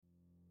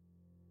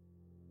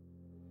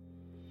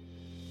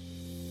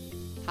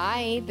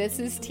Hi, this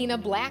is Tina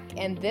Black,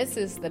 and this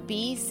is the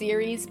B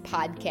Series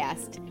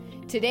podcast.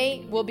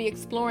 Today, we'll be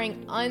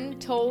exploring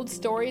untold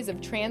stories of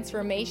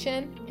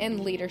transformation and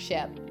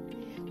leadership.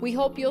 We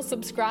hope you'll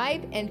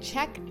subscribe and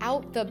check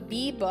out the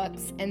B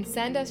books and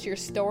send us your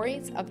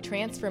stories of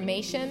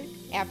transformation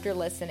after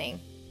listening.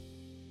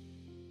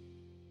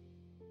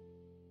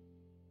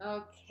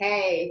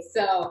 Okay,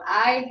 so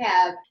I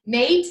have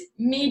Nate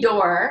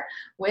Meador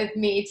with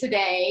me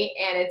today,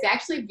 and it's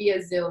actually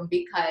via Zoom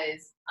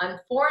because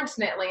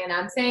unfortunately, and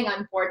I'm saying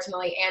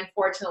unfortunately and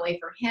fortunately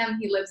for him,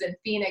 he lives in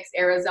Phoenix,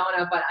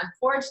 Arizona, but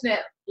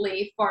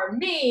unfortunately for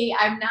me,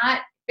 I'm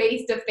not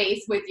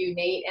face-to-face with you,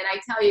 Nate, and I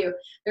tell you,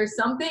 there's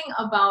something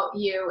about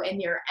you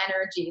and your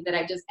energy that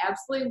I just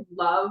absolutely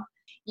love.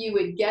 You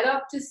would get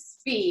up to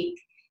speak,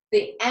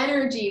 the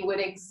energy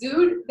would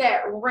exude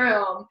that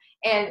room,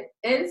 and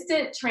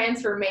instant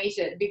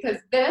transformation, because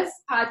this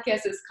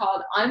podcast is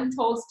called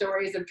Untold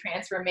Stories of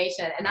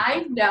Transformation. And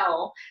I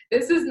know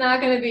this is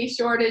not going to be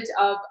shortage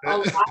of a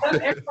lot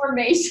of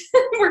information.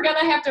 We're going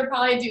to have to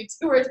probably do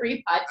 2 or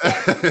 3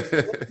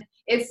 podcasts.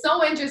 It's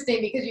so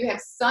interesting because you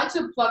have such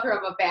a plethora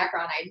of a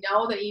background. I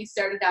know that you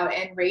started out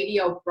in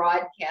radio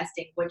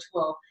broadcasting, which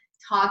we'll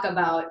talk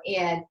about,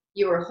 and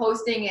you were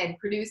hosting and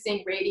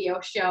producing radio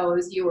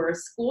shows. You were a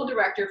school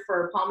director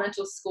for Paul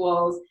Mitchell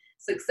Schools,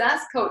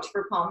 success coach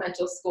for Paul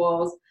Mitchell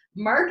Schools,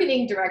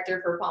 marketing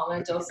director for Paul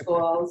Mitchell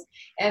Schools,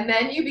 and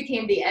then you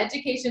became the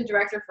education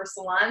director for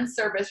Salon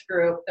Service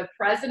Group, the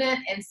president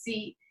and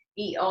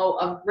CEO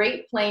of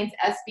Great Plains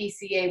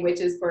SPCA, which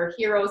is for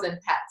Heroes and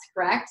Pets,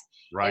 correct?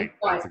 Right,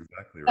 so that's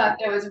exactly right.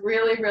 That was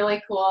really,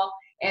 really cool.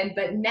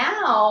 But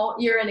now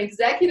you're an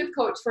executive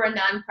coach for a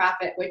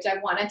nonprofit, which I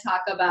want to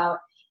talk about.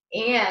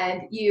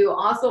 And you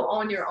also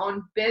own your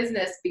own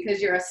business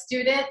because you're a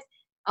student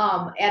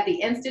at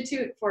the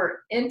Institute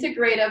for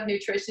Integrative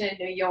Nutrition in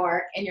New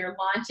York, and you're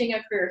launching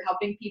a career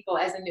helping people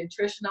as a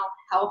nutritional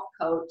health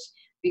coach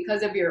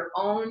because of your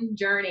own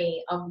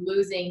journey of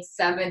losing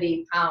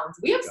 70 pounds.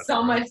 We have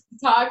so much to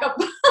talk about.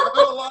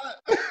 A lot.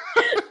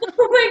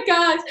 Oh my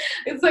gosh.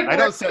 It's like I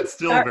don't sit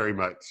still very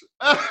much.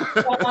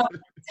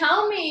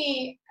 Tell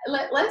me,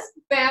 let's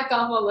back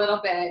up a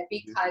little bit,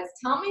 because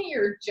tell me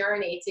your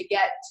journey to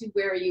get to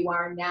where you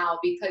are now,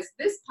 because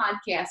this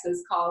podcast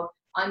is called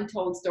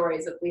Untold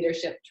Stories of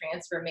Leadership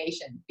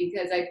Transformation,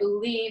 because I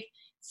believe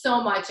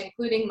so much,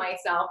 including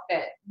myself,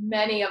 that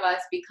many of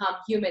us become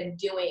human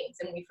doings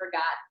and we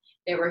forgot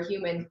they were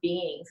human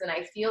beings. And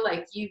I feel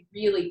like you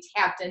really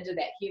tapped into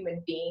that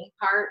human being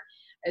part,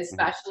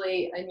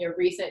 especially in your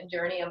recent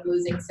journey of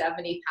losing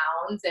 70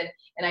 pounds.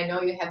 And I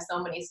know you have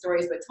so many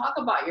stories, but talk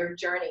about your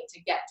journey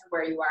to get to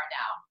where you are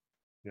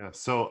now. Yeah.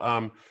 So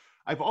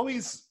I've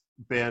always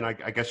been,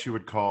 I guess you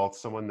would call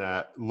someone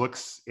that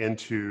looks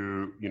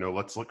into,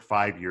 let's look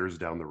 5 years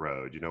down the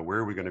road. Where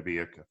are we going to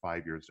be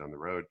 5 years down the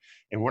road?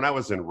 And when I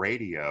was in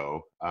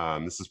radio,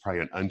 this is probably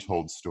an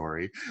untold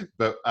story,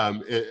 but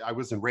I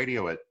was in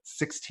radio at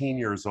 16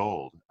 years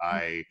old.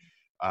 I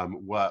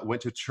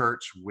went to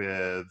church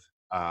with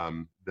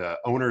the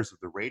owners of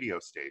the radio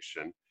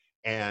station,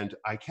 and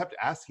I kept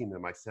asking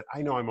them, I said,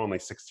 I know I'm only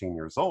 16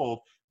 years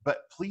old, but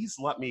please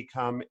let me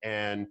come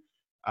and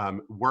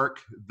work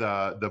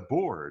the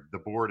board. The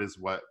board is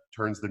what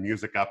turns the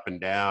music up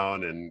and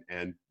down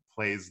and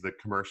plays the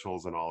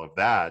commercials and all of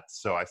that.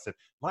 So I said,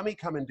 let me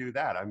come and do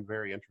that. I'm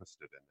very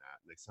interested in that.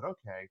 And they said,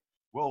 okay,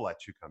 we'll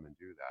let you come and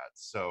do that.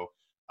 So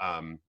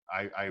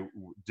I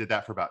did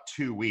that for about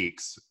 2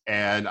 weeks,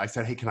 and I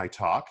said, hey, can I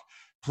talk?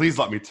 Please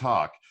let me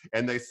talk.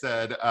 And they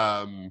said,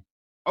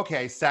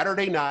 okay,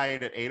 Saturday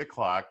night at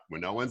 8:00,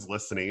 when no one's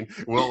listening,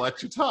 we'll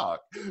let you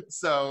talk.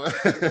 So,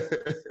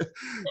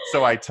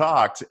 so I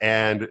talked,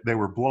 and they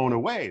were blown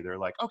away. They're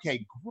like,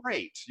 okay,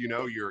 great. You're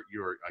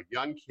a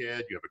young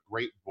kid. You have a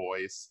great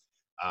voice,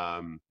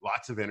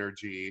 lots of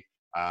energy.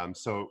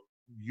 So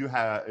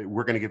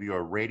we're going to give you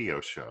a radio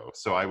show.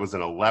 So I was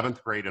in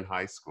 11th grade in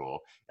high school,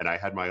 and I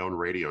had my own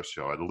radio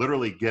show. I'd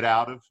literally get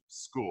out of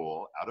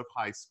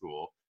high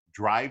school,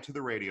 drive to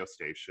the radio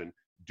station,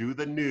 do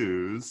the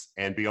news,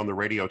 and be on the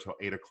radio till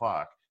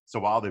 8:00. So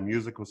while the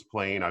music was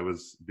playing, I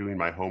was doing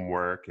my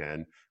homework,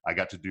 and I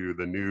got to do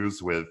the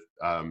news with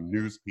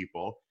news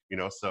people,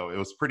 so it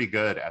was pretty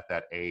good at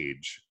that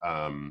age.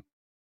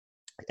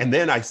 And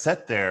then I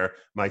sat there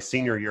my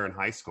senior year in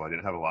high school. I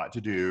didn't have a lot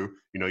to do.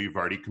 You've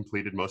already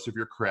completed most of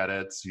your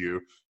credits.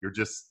 You're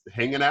just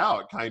hanging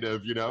out, kind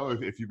of,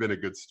 if you've been a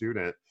good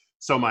student.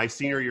 So my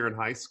senior year in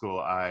high school,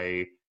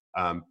 I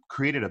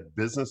created a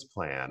business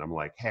plan. I'm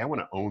like, hey, I want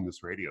to own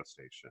this radio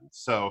station.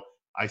 So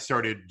I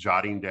started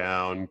jotting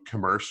down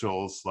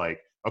commercials like,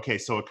 okay,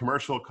 so a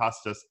commercial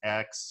cost us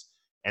X.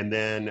 And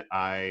then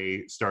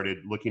I started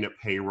looking at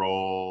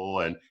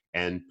payroll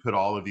and put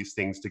all of these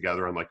things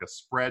together on like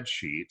a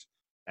spreadsheet.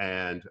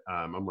 And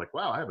I'm like,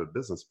 wow, I have a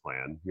business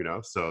plan,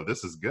 so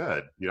this is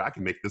good. I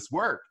can make this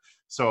work.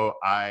 So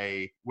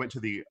I went to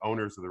the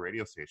owners of the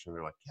radio station.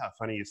 They're like, yeah,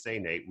 funny you say,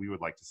 Nate, we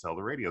would like to sell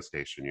the radio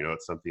station.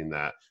 It's something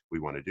that we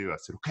want to do. I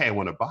said, okay, I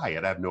want to buy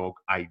it. I have no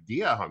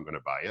idea how I'm going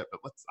to buy it,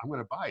 but I'm going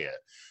to buy it.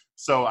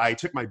 So I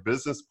took my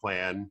business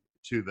plan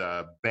to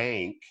the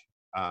bank.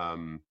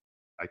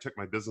 I took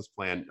my business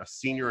plan, a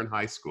senior in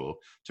high school,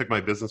 took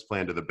my business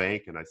plan to the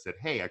bank, and I said,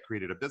 hey, I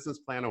created a business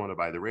plan. I want to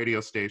buy the radio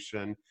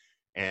station.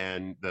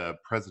 And the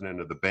president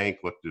of the bank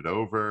looked it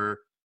over,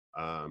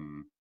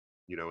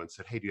 and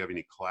said, hey, do you have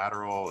any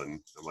collateral? And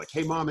I'm like,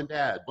 hey, mom and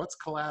dad, what's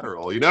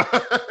collateral? Do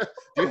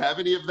you have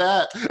any of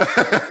that?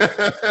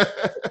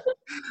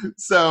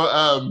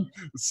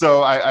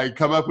 So I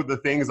come up with the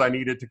things I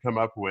needed to come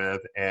up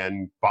with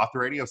and bought the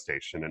radio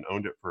station and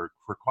owned it for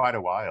quite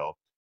a while.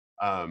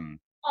 Oh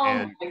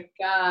my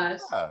gosh.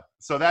 Yeah,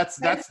 so that's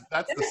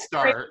the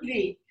start.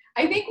 Crazy.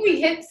 I think we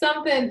hit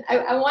something.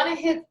 I want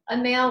to hit a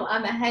nail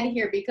on the head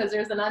here because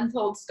there's an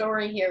untold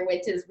story here,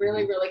 which is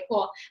really, really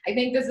cool. I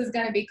think this is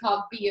going to be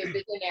called Be a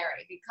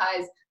Visionary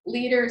because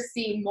leaders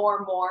see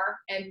more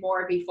and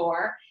more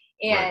before.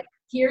 And right.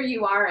 Here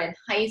you are in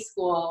high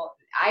school.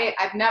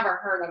 I've never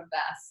heard of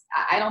this.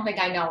 I don't think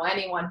I know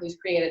anyone who's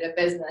created a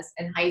business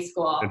in high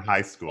school. In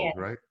high school,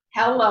 right?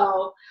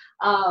 Hello.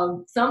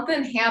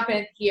 Something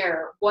happened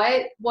here.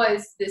 What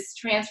was this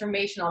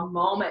transformational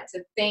moment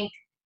to think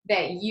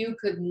that you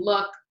could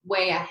look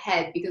way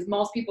ahead? Because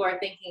most people are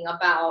thinking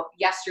about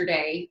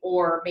yesterday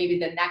or maybe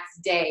the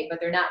next day,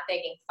 but they're not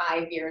thinking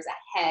 5 years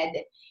ahead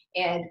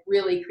and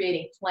really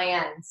creating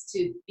plans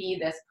to be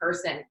this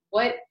person.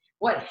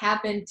 What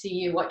happened to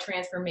you? What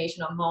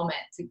transformational moment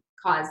to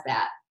cause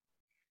that?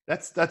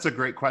 That's a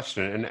great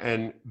question.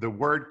 And the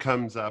word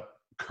comes up,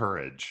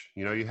 courage.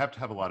 You have to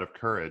have a lot of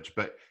courage,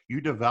 but you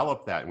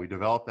develop that, and we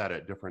develop that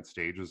at different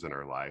stages in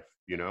our life.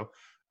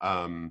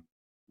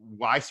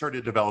 I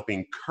started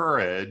developing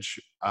courage.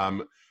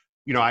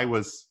 I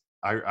was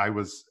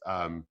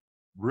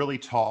really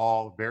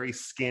tall, very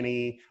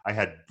skinny. I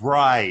had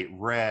bright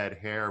red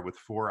hair with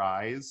 4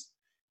 eyes.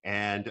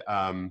 And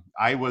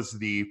I was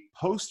the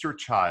poster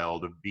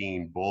child of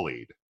being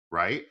bullied,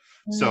 right?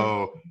 Mm-hmm.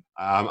 So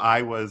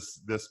I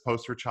was this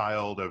poster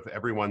child of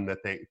everyone that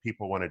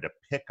people wanted to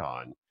pick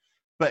on.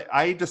 But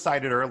I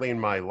decided early in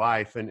my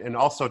life, and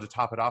also to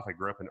top it off, I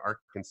grew up in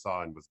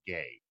Arkansas and was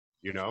gay.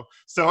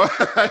 So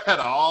I had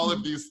all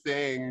of these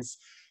things,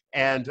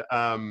 and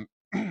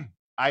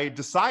I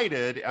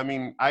decided,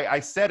 I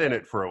sat in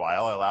it for a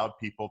while. I allowed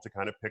people to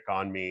kind of pick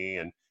on me,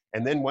 and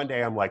then one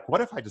day I'm like, what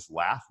if I just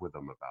laugh with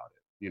them about it?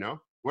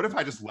 What if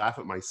I just laugh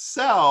at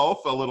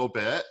myself a little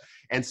bit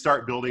and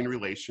start building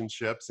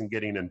relationships and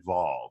getting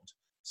involved?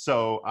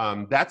 So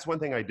that's one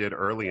thing I did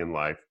early in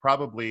life.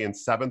 Probably in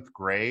 7th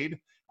grade,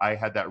 I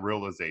had that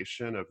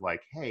realization of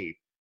like, hey,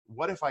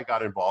 what if I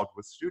got involved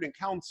with student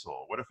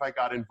council? What if I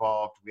got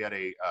involved? We had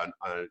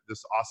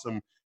this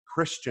awesome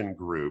Christian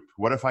group.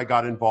 What if I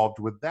got involved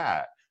with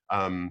that?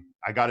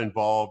 I got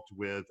involved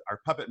with our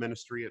puppet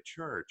ministry at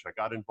church. I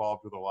got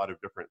involved with a lot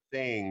of different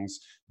things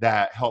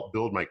that helped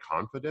build my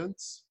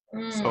confidence.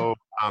 So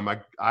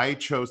I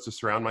chose to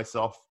surround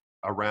myself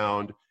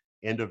around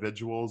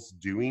individuals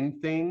doing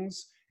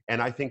things. And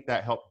I think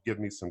that helped give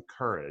me some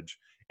courage.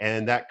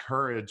 And that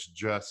courage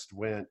just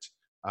went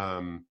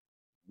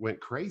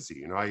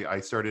crazy. I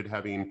started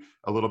having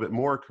a little bit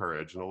more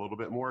courage and a little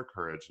bit more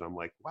courage. And I'm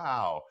like,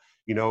 wow,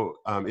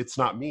 it's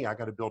not me. I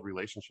got to build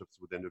relationships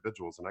with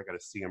individuals, and I got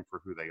to see them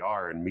for who they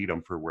are and meet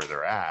them for where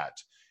they're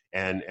at.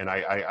 And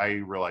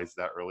I realized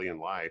that early in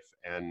life.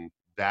 And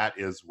that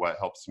is what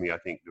helps me, I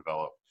think,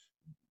 develop,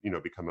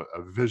 become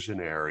a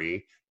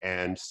visionary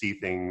and see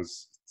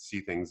things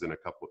in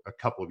a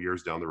couple of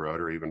years down the road,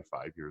 or even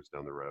 5 years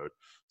down the road.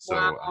 So,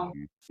 wow.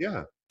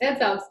 Yeah.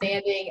 That's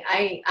outstanding.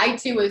 I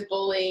too was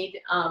bullied.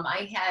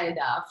 I had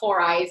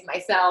 4 eyes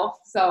myself,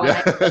 so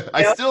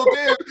I still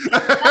do.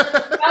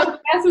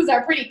 Glasses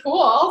are pretty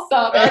cool,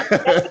 so that's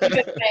a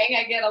good thing.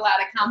 I get a lot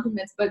of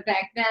compliments. But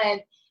back then,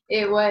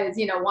 it was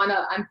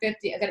I'm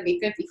 50. I'm going to be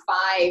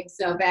 55.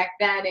 So back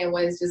then, it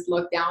was just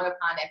looked down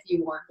upon if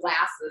you wore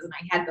glasses, and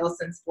I had those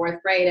since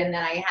 4th grade. And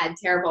then I had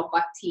terrible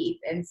buck teeth,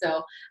 and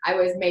so I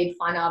was made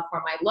fun of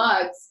for my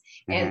looks.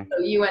 Mm-hmm. And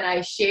so you and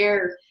I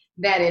shared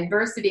that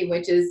adversity,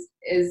 which is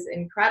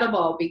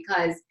incredible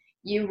because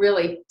you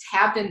really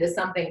tapped into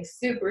something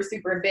super,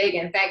 super big.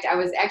 In fact, I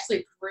was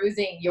actually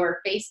perusing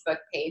your Facebook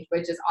page,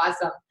 which is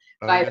awesome.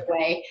 By the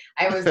way,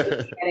 I was looking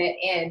at it,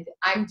 and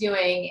I'm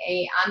doing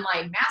a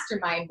online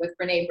mastermind with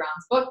Brene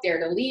Brown's book, Dare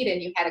to Lead,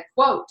 and you had a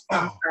quote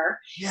from her.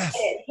 Yes.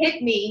 And it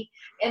hit me,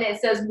 and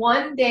it says,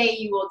 one day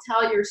you will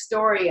tell your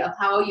story of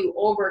how you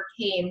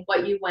overcame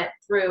what you went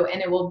through,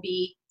 and it will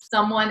be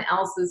someone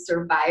else's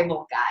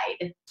survival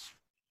guide.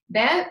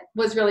 That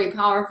was really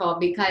powerful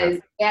because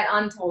that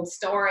untold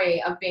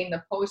story of being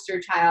the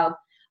poster child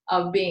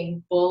of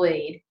being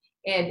bullied,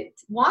 and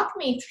walk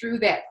me through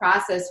that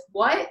process.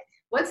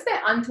 What's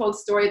that untold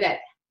story that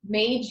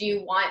made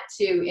you want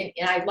to,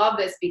 and I love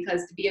this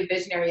because to be a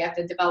visionary, you have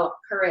to develop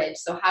courage.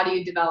 So how do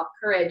you develop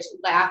courage?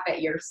 Laugh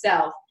at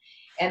yourself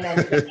and then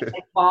get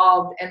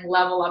involved and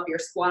level up your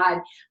squad.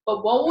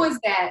 But what was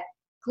that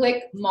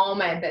click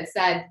moment that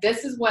said,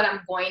 this is what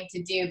I'm going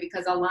to do?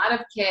 Because a lot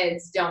of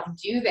kids don't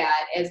do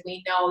that. As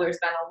we know, there's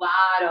been a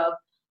lot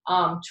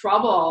of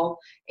trouble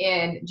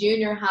in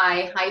junior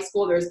high, high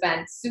school. There's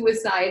been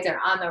suicides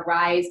are on the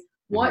rise.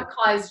 What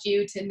caused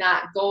you to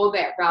not go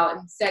that route?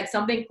 And said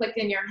something clicked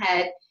in your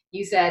head.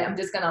 You said, I'm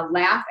just going to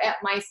laugh at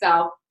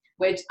myself,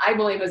 which I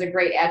believe is a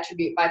great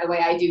attribute. By the way,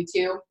 I do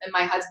too. And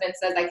my husband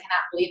says, I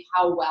cannot believe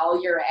how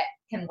well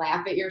can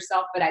laugh at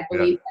yourself. But I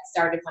believe that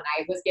started when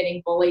I was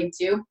getting bullied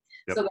too,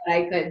 so that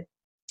I could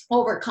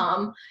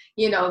overcome,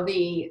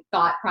 the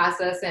thought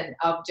process and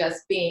of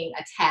just being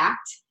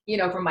attacked,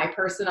 from my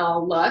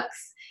personal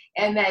looks.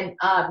 And then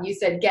you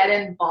said, get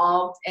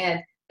involved and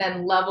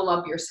then level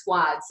up your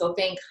squad. So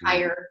think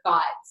higher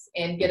thoughts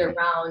and get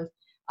around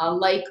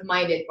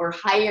like-minded or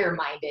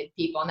higher-minded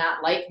people,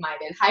 not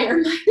like-minded,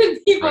 higher-minded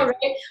people,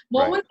 right?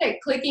 What was that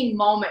clicking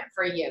moment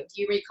for you?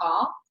 Do you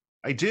recall?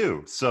 I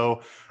do.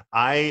 So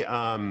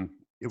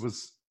it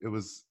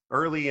was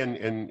early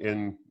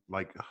in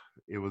like,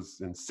 it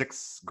was in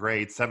sixth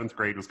grade, seventh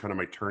grade was kind of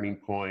my turning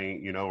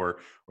point, or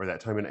that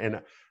time.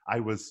 And I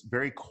was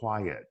very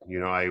quiet,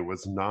 I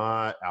was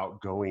not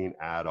outgoing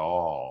at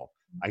all.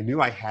 I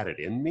knew I had it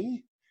in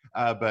me,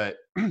 but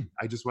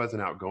I just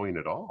wasn't outgoing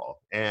at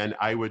all. And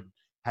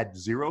had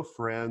zero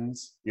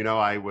friends,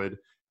 I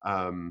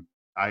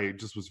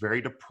just was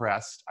very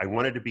depressed. I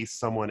wanted to be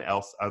someone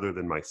else other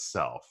than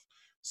myself.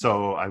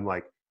 So I'm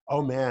like,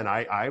 oh man,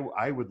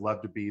 I would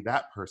love to be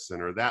that person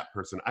or that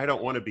person. I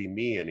don't want to be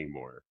me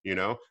anymore.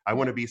 I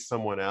want to be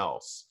someone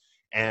else.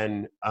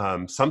 And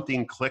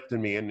something clicked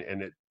in me,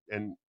 and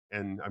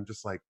I'm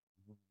just like,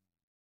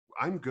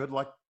 I'm good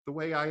like the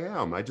way I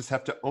am. I just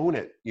have to own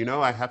it.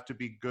 I have to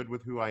be good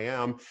with who I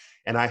am,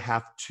 and I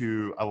have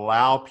to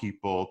allow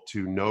people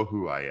to know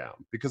who I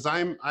am, because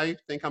I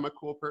think I'm a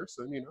cool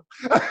person,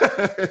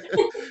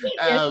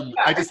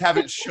 I just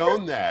haven't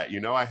shown that,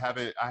 I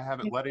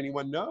haven't let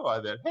anyone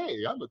know that,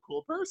 hey, I'm a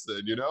cool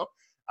person,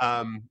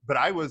 but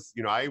I was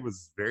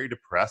very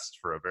depressed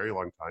for a very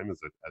long time as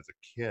a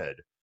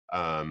kid,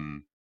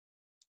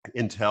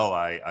 until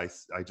I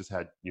just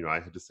had, I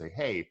had to say,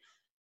 hey,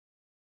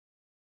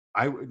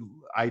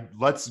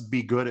 let's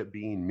be good at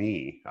being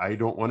me. I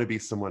don't want to be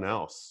someone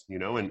else,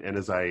 and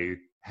as I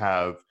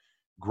have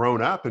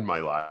grown up in my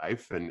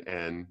life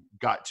and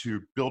got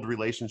to build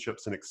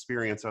relationships and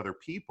experience other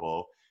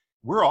people,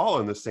 we're all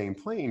in the same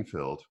playing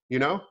field.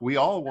 We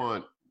all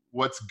want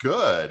what's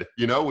good.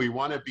 We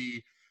want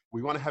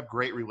to have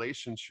great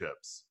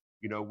relationships.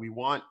 We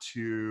want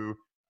to,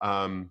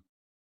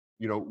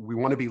 we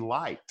want to be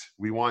liked.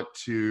 We want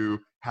to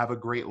have a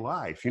great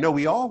life.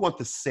 We all want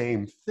the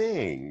same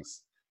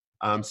things.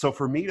 So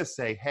for me to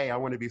say, hey, I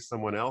want to be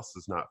someone else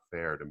is not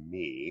fair to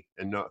me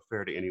and not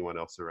fair to anyone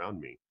else around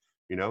me,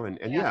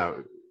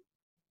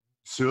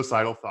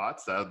 suicidal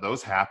thoughts,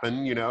 those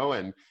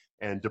happen,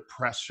 and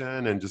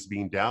depression and just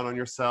being down on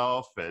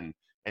yourself and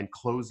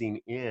closing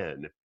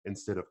in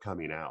instead of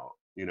coming out,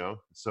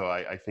 So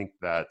I think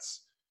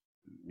that's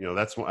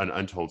an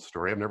untold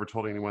story. I've never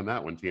told anyone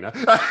that one, Tina.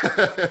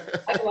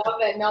 I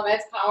love it. No,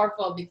 that's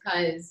powerful,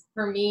 because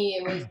for me,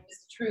 it was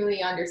just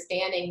truly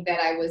understanding that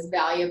I was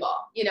valuable.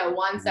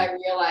 Once I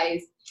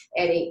realized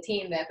at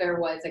 18 that there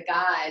was a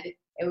God,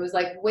 it was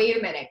like, wait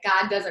a minute,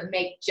 God doesn't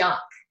make junk.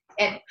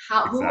 And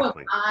who am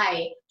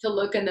I to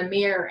look in the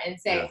mirror and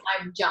say,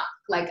 I'm junk?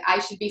 Like, I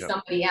should be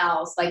somebody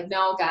else. Like,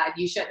 no, God,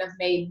 you shouldn't have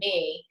made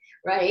me,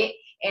 right?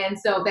 And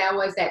so that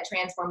was that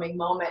transforming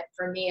moment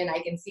for me, and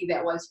I can see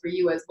that was for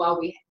you as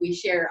well. We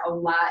share a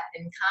lot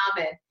in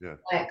common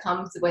when it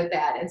comes with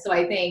that. And so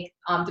I think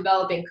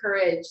developing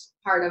courage,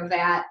 part of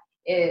that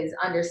is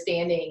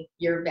understanding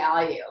your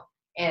value.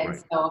 And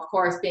so, of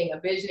course, being a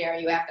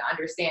visionary, you have to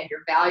understand your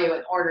value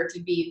in order to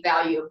be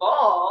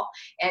valuable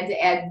and to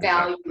add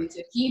value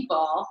to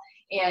people.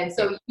 And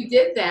so you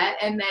did that,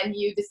 and then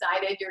you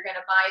decided you're going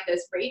to buy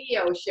this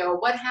radio show.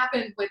 What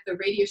happened with the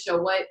radio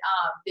show? What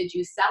did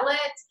you sell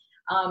it?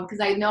 Because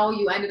I know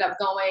you ended up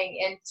going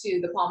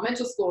into the Paul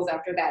Mitchell schools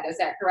after that. Is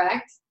that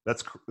correct?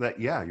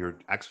 Yeah, you're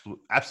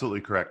absolutely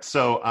correct.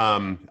 So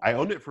I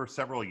owned it for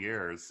several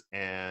years,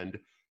 and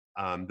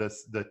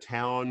the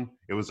town,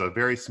 it was a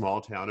very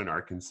small town in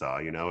Arkansas,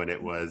 and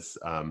it was,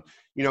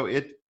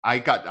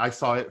 I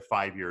saw it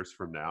 5 years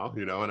from now,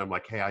 and I'm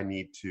like, hey, I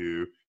need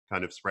to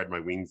kind of spread my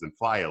wings and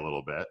fly a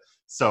little bit.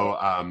 So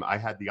I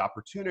had the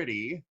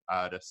opportunity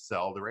to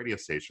sell the radio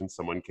station.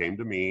 Someone came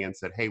to me and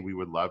said, hey, we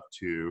would love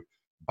to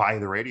buy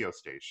the radio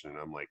station. And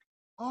I'm like,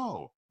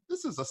 oh,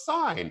 this is a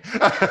sign.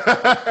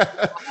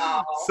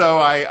 Wow. So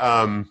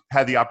I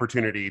had the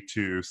opportunity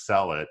to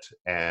sell it,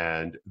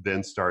 and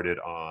then started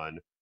on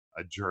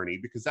a journey,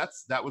 because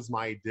that was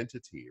my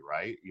identity,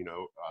 right?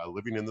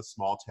 Living in the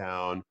small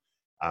town,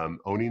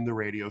 owning the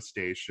radio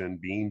station,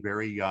 being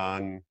very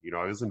young,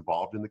 I was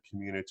involved in the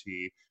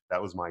community. That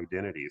was my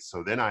identity.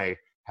 So then I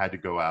had to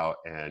go out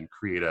and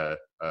create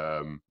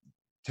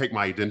take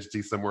my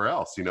identity somewhere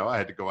else. I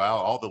had to go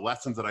out, all the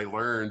lessons that I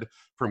learned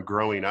from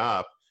growing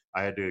up.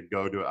 I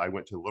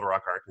went to Little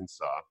Rock,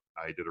 Arkansas.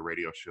 I did a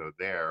radio show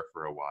there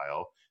for a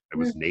while. It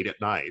was Nate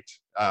at Night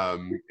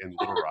in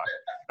Little Rock.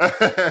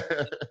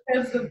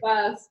 That's the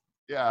best.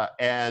 Yeah.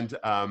 And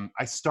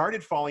I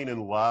started falling in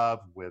love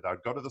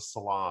I'd go to the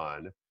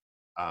salon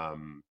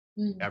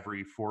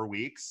every 4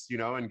 weeks,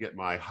 and get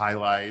my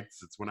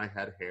highlights. It's when I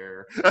had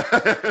hair.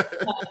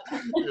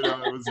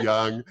 I was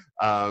young.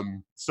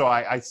 So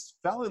I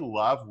fell in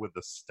love with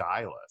the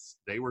stylists.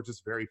 They were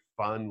just very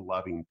fun,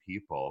 loving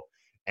people.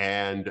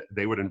 And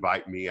they would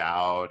invite me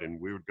out and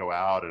we would go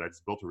out, and I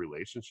just built a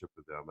relationship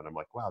with them. And I'm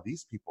like, wow,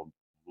 these people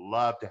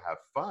love to have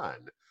fun.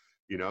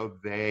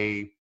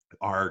 They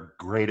are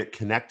great at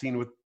connecting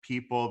with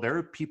people.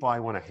 They're people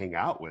I want to hang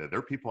out with.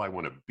 They're people I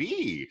want to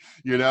be,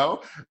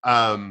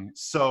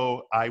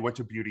 So I went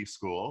to beauty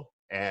school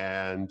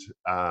and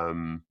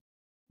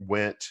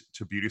went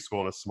to beauty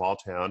school in a small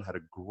town, had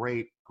a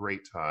great,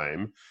 great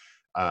time.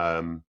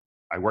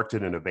 I worked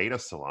in an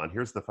Aveda salon.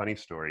 Here's the funny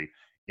story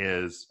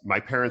is my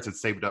parents had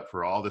saved up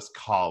for all this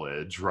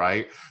college,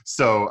 right?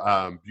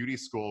 So beauty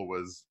school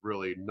was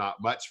really not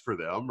much for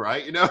them,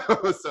 right?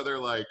 So they're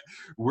like,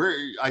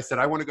 I said,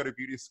 I want to go to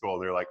beauty school.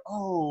 And they're like,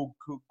 oh,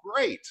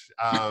 great.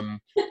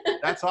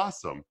 That's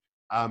awesome.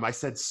 I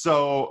said,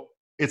 so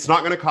it's not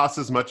going to cost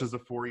as much as a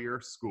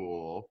 4-year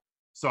school.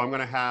 So I'm going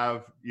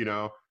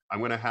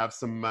to have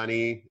some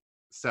money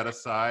set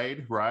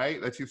aside, right?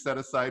 That you've set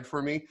aside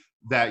for me,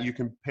 that you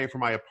can pay for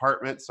my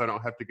apartment so I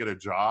don't have to get a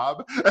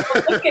job.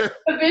 Okay,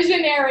 the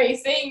visionary,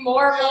 saying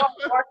more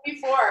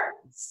before.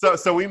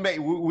 So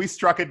we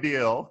struck a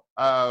deal.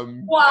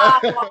 Wow.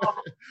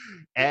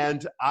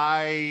 And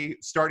I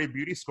started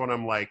beauty school, and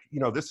I'm like,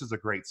 this is a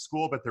great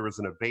school, but there was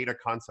an Aveda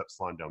concept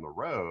salon down the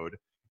road.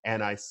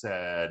 And I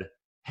said,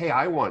 hey,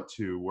 I want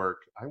to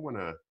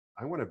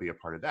be a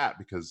part of that,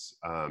 because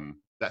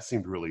that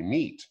seemed really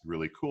neat,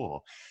 really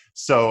cool.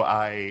 So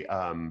I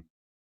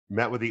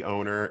met with the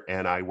owner,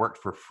 and I worked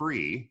for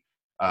free.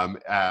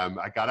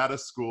 I got out of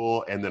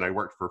school, and then I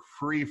worked for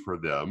free for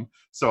them.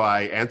 So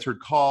I answered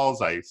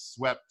calls, I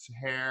swept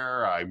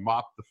hair, I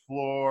mopped the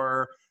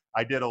floor.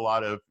 I did a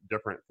lot of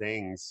different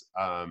things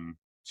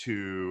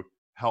to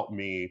help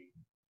me,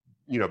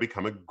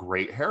 become a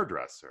great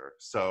hairdresser.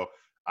 So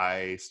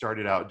I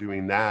started out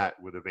doing that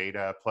with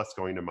Aveda, plus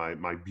going to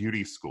my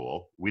beauty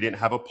school. We didn't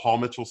have a Paul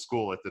Mitchell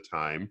school at the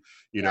time,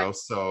 Right.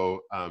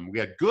 so we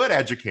had good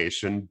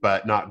education,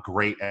 but not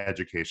great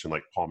education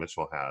like Paul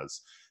Mitchell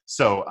has.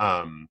 So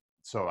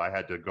I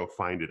had to go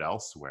find it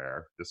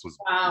elsewhere. This was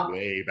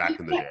way back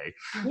in the day.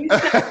 You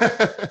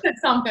said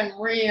something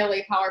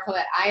really powerful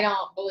that I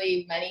don't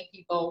believe many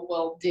people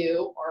will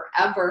do or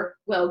ever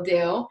will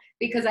do,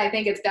 because I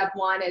think it's step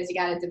one is you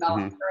got to develop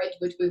courage,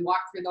 which we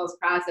walk through those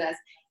process.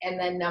 And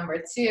then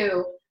number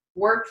 2,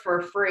 work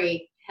for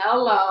free.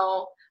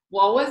 Hello.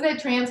 What was the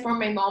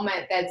transforming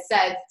moment that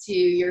said to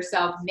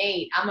yourself,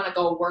 Nate, I'm going to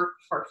go work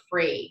for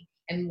free?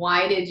 And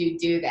why did you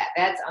do that?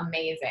 That's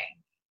amazing.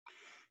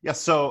 Yeah.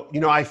 So,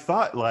 I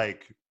thought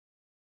like,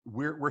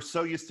 we're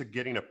so used to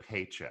getting a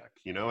paycheck,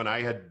 and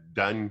I had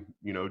done,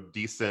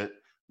 decent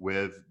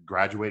with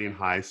graduating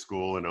high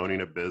school and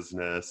owning a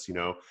business,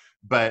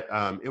 but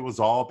it was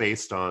all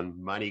based on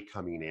money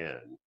coming in,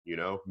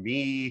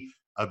 me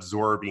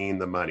absorbing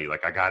the money.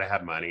 Like, I got to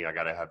have money. I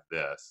got to have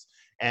this.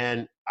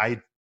 And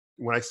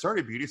when I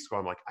started beauty school,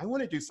 I'm like, I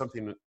want to do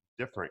something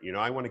different.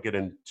 I want to get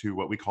into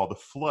what we call the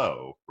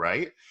flow,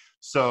 right?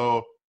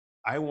 So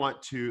I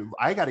got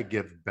to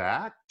give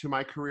back to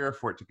my career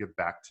for it to give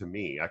back to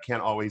me. I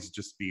can't always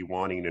just be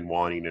wanting and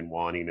wanting and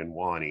wanting and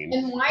wanting.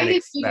 And why and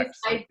did you decide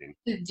something.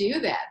 to do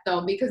that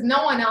though? Because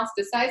no one else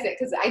decides it.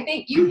 Because I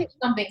think you hit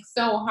something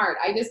so hard.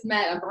 I just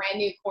met a brand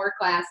new core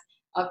class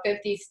of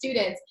 50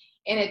 students,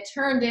 and it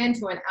turned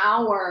into an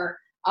hour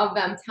of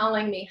them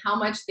telling me how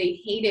much they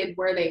hated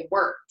where they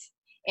worked,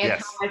 and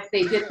Yes. how much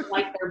they didn't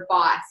like their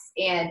boss,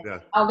 and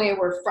how they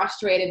were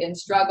frustrated and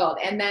struggled.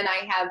 And then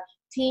I have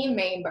team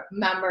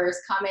members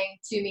coming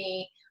to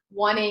me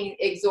wanting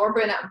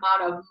exorbitant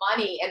amount of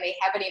money, and they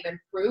haven't even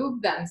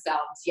proved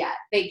themselves yet.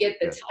 They get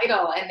the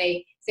title and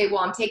they say,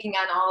 well, I'm taking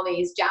on all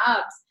these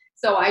jobs,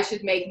 so I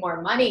should make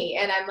more money.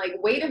 And I'm like,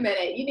 wait a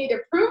minute, you need to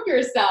prove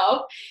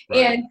yourself. Right.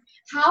 And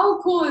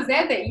how cool is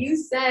that you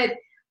said,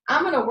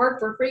 I'm going to work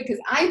for free?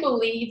 Because I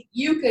believe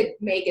you could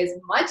make as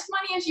much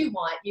money as you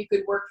want. You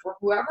could work for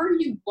whoever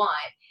you want,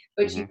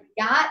 but you've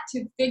got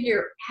to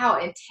figure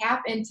out and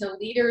tap into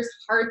leaders'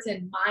 hearts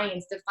and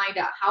minds to find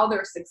out how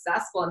they're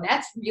successful. And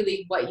that's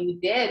really what you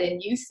did.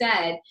 And you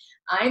said,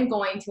 I'm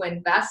going to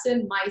invest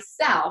in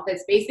myself.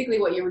 That's basically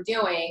what you were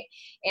doing,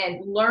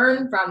 and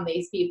learn from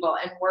these people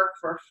and work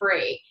for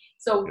free.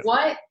 So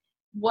what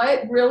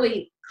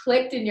really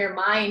clicked in your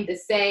mind to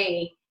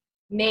say,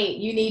 Nate,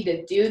 you need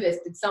to do this?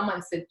 Did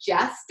someone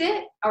suggest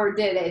it, or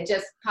did it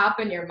just pop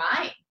in your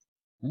mind?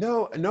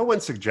 No one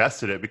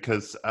suggested it,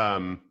 because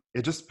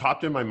it just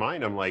popped in my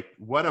mind. I'm like,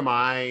 what am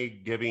I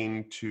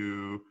giving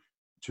to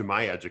to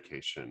my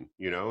education,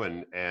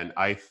 and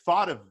I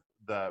thought of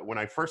when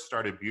I first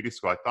started beauty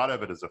school, I thought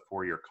of it as a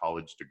 4-year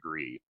college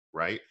degree,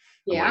 right?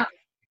 I'm Yeah. like,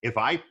 if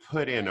I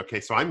put in, okay,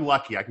 so I'm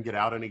lucky I can get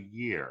out in a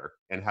year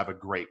and have a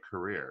great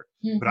career,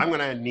 but I'm Mhm.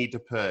 going to need to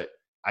put,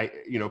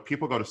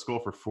 people go to school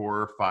for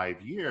 4 or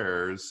 5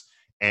 years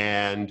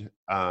and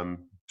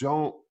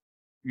don't,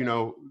 you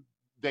know,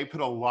 they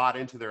put a lot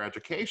into their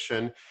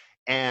education,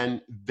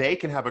 and they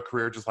can have a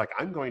career just like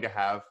I'm going to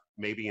have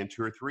maybe in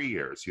 2 or 3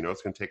 years.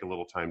 It's going to take a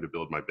little time to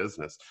build my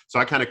business. So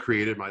I kind of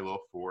created my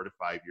little 4 to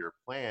 5 year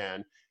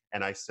plan.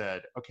 And I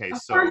said, okay,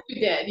 Of course so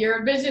you did. You're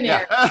a yeah.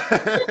 visionary.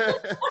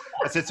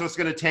 I said, so it's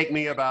going to take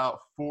me about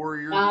 4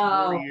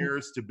 Oh,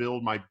 years to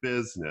build my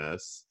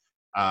business,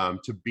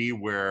 to be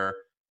where,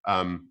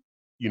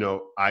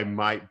 I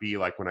might be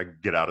like when I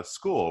get out of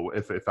school.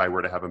 If I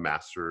were to have a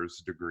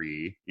master's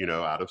degree,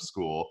 out of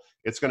school,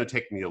 it's going to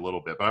take me a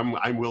little bit, but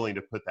I'm willing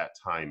to put that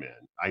time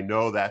in. I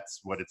know that's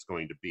what it's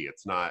going to be.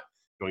 It's not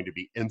going to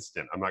be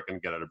instant. I'm not going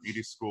to get out of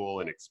beauty school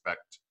and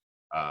expect,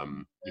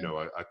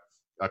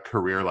 a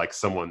career like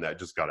someone that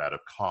just got out of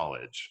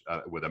college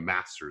with a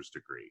master's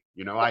degree.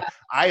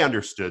 I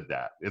understood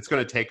that it's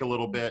going to take a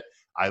little bit.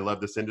 I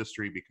love this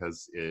industry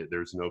because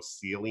there's no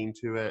ceiling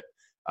to it.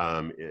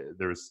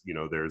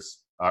 There's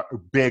a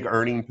big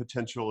earning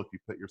potential if you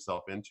put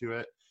yourself into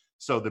it.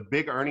 So the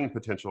big earning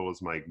potential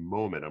was my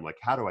moment. I'm like,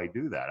 how do I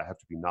do that? I have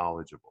to be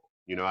knowledgeable.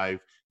 I've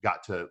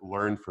got to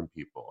learn from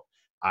people.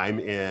 I'm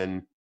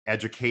in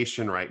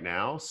education right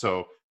now.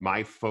 So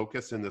my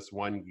focus in this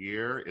 1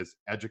 year is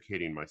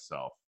educating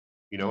myself,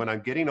 and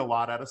I'm getting a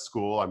lot out of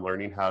school. I'm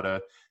learning how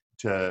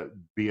to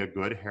be a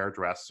good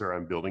hairdresser.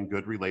 I'm building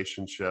good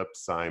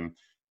relationships. I'm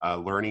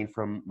learning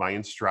from my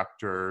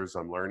instructors.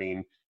 I'm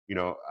learning,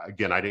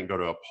 again, I didn't go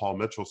to a Paul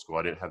Mitchell school.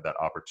 I didn't have that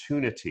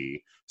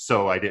opportunity.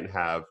 So I didn't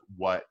have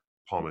what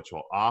Paul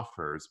Mitchell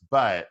offers,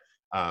 but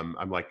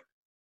I'm like,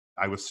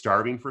 I was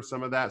starving for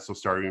some of that. So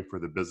starving for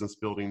the business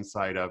building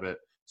side of it,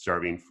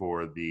 starving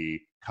for the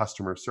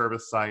customer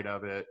service side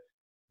of it,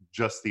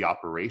 just the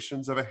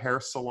operations of a hair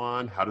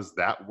salon. How does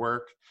that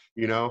work?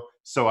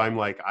 So I'm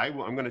like, I'm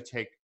going to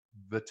take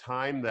the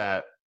time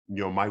that,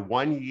 my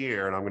 1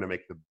 year, and I'm going to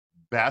make the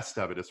best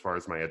of it as far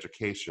as my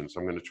education. So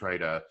I'm going to try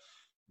to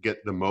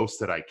get the most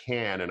that I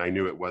can. And I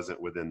knew it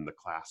wasn't within the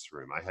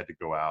classroom. I had to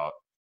go out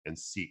and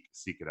seek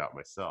it out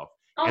myself.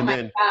 oh And my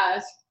then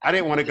gosh. I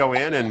didn't want to go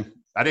in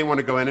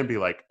and be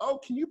like, oh,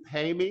 can you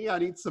pay me? I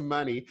need some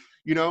money,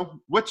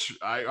 which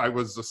I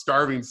was a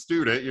starving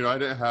student. I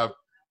didn't have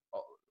a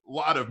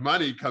lot of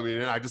money coming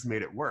in. I just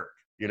made it work,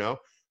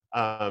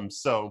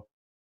 so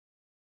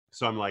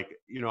I'm like,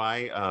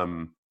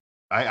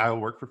 I'll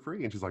work for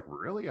free. And she's like,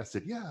 really? I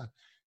said, yeah,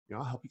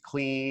 I'll help you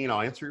clean.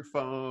 I'll answer your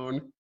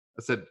phone.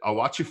 I said, I'll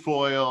watch you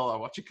foil. I'll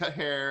watch you cut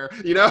hair,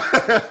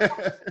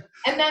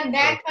 And then So,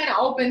 that kind of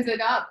opens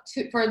it up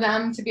for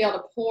them to be able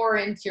to pour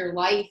into your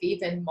life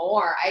even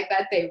more. I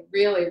bet they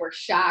really were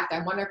shocked.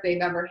 I wonder if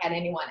they've ever had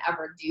anyone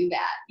ever do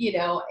that.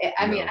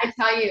 I mean, no. I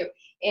tell you,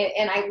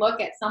 and I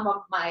look at some of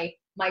my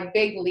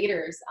big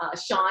leaders,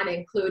 Sean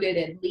included,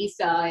 and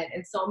Lisa,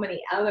 and so many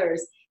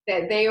others,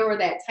 that they were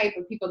that type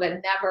of people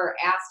that never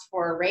asked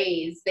for a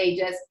raise. They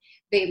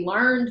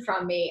learned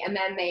from me, and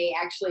then they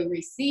actually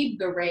received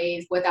the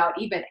raise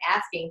without even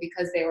asking,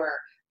 because they were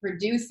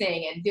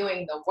producing and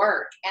doing the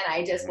work. And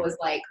I just Mhm. was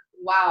like,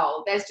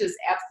 wow, that's just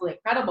absolutely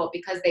incredible,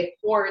 because they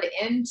poured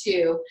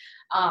into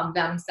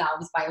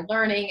themselves by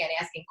learning and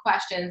asking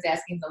questions,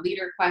 asking the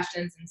leader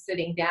questions, and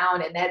sitting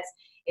down. And that's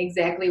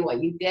exactly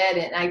what you did.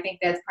 And I think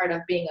that's part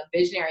of being a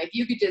visionary. If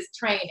you could just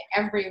train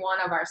every one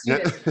of our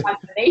students across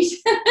the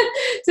nation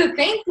to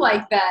think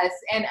like this.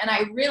 And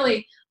I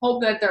really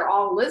hope that they're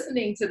all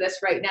listening to this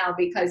right now,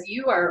 because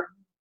you are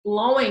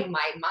blowing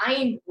my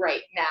mind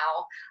right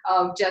now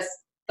of just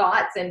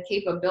thoughts and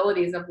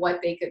capabilities of what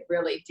they could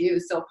really do.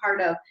 So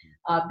part of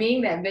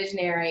being that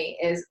visionary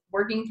is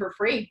working for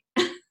free.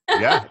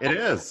 Yeah, it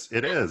is.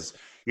 It is.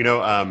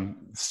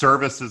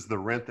 Service is the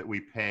rent that we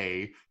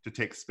pay to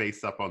take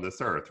space up on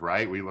this earth,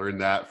 right? We learned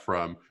that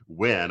from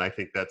Wynn. I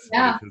think that's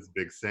one of Yeah. his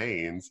big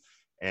sayings.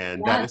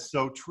 And that Yes. is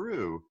so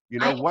true.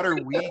 I What are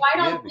agree, but we why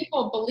don't giving?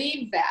 people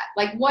believe that?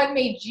 Like, what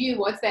made you,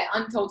 what's that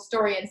untold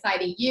story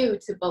inside of you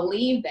to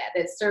believe that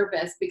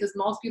service? Because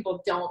most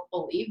people don't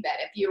believe that.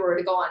 If you were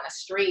to go on the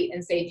street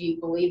and say, do you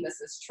believe this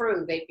is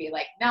true? They'd be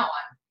like, no,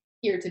 I'm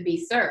here to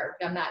be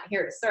served. I'm not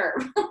here to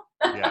serve.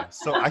 Yeah.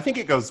 So I think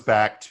it goes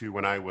back to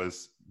when I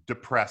was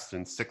depressed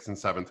in 6th and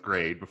 7th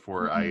grade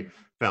before I Mhm.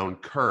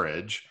 found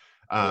courage.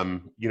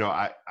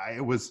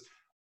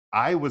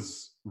 I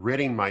was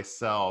ridding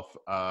myself,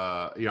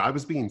 I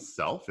was being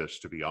selfish,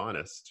 to be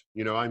honest.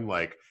 I'm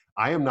like,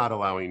 I am not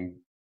allowing,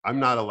 I'm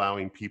not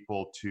allowing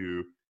people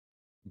to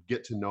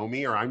get to know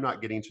me, or I'm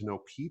not getting to know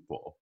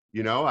people.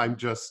 I'm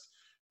just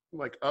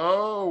like,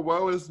 oh,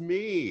 woe is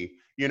me,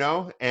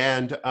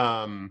 and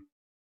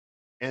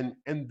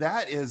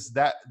that is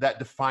that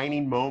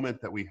defining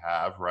moment that we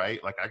have,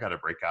 right? Like, I got to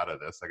break out of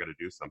this. I got to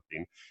do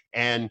something.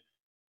 And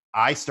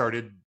I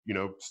started,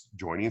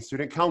 joining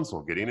student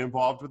council, getting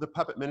involved with the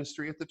puppet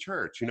ministry at the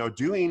church,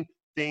 doing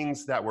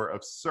things that were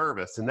of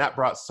service, and that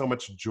brought so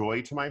much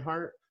joy to my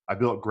heart. I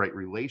built great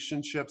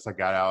relationships. I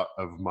got out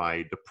of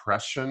my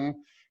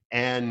depression,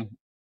 and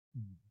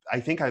I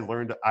think I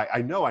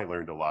know I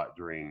learned a lot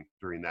during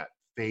that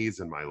phase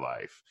in my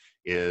life.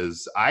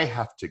 Is I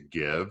have to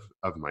give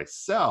of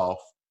myself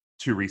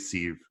to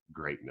receive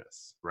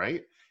greatness,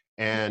 right?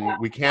 And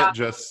we can't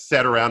just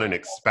sit around and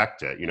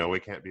expect it. We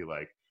can't be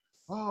like,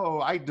 oh,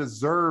 I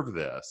deserve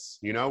this.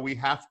 We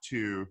have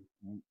to,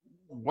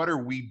 what are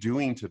we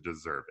doing to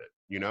deserve it?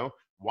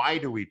 Why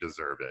do we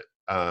deserve it?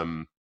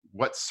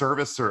 What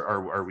service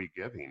are we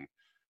giving?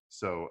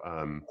 So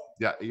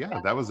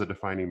yeah, that was a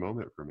defining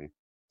moment for me.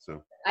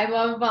 So I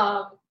love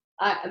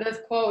this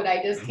quote.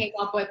 I just came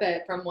up with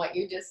it from what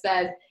you just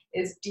said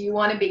is, do you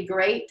want to be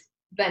great?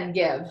 Then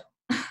give.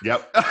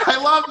 Yep.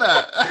 I love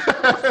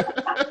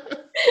that.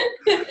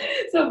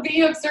 So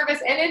be of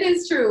service. And it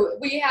is true.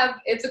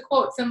 It's a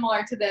quote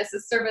similar to this,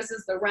 is service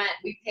is the rent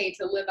we pay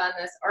to live on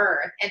this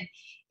earth. And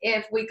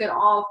if we could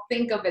all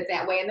think of it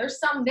that way, and there's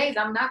some days,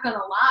 I'm not going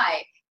to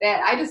lie,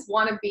 that I just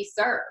want to be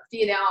served.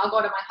 I'll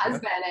go to my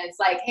husband and it's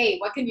like, hey,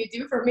 what can you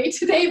do for me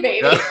today,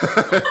 baby?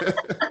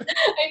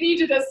 I need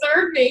you to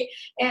serve me.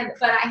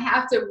 But I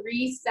have to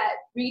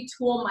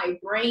retool my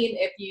brain,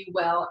 if you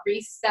will,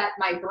 reset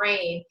my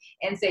brain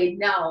and say,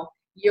 no,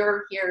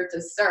 you're here to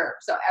serve.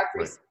 So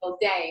every single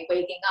day,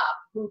 waking up,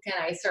 who can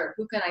I serve?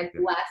 Who can I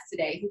bless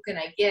today? Who can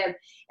I give?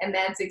 And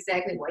that's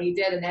exactly what you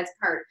did. And that's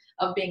part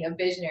of being a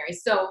visionary.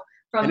 So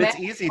it's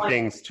easy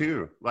things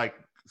too, like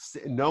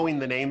knowing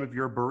the name of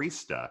your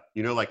barista,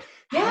 like,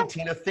 hey,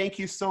 Tina, thank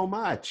you so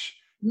much.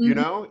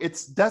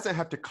 It doesn't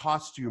have to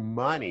cost you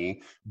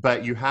money,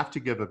 but you have to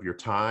give of your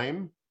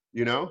time.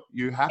 You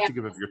have to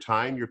give of your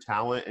time, your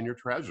talent, and your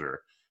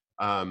treasure.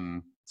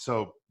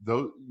 So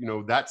those,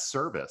 that's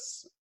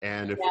service.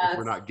 And if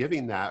we're not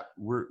giving that,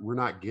 we're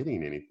not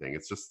getting anything.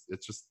 It's just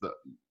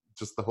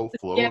the whole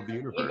flow of the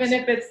universe. Even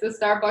if it's the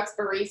Starbucks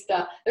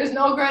barista, there's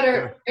no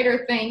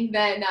greater thing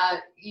than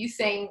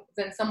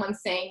someone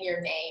saying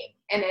your name,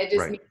 and it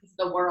just means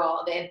the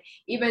world. And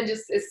even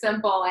just as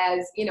simple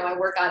as, I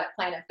work out at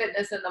Planet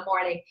Fitness in the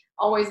morning,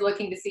 always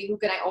looking to see who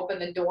can I open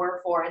the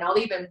door for, and I'll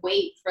even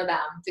wait for them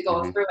to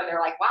go through, and they're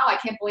like, wow, I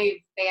can't believe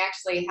they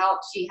actually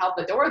she held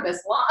the door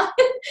this long.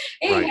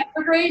 Hey, have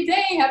a great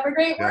day, have a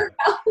great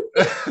workout.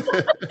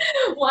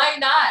 Why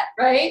not,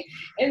 right?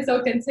 And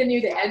so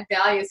continue to add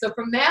value. So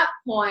from that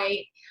point,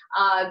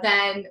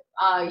 then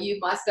you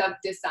must have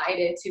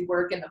decided to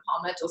work in the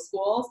Paul Mitchell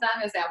schools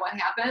then? Is that what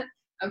happened?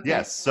 Okay.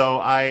 Yes. So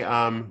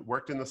I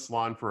worked in the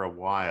salon for a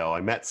while.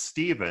 I met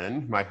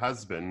Steven, my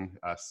husband.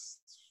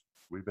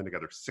 We've been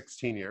together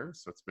 16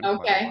 years, so it's been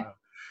quite a while.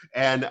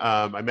 And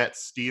I met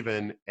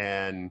Steven,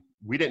 and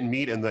we didn't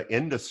meet in the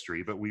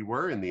industry, but we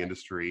were in the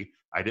industry.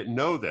 I didn't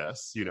know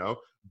this,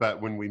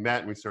 but when we met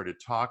and we started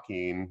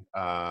talking,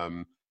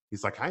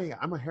 he's like, "Hi,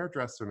 I'm a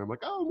hairdresser," and I'm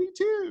like, "Oh, me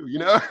too,"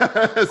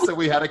 So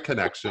we had a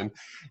connection,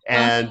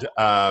 and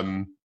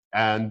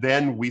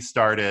then we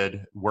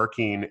started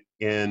working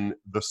in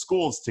the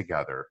schools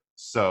together.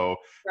 So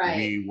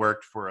we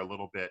worked for a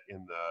little bit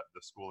in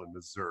the school in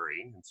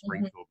Missouri, in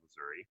Springfield,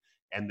 Missouri.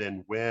 And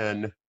then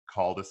Wynn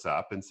called us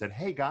up and said,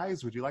 "Hey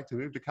guys, would you like to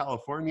move to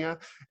California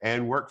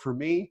and work for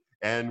me?"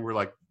 And we're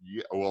like,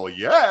 yeah, well,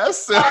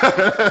 yes.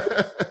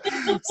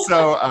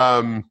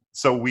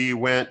 So we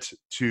went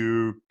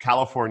to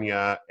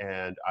California,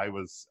 and I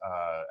was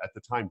at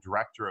the time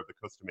director of the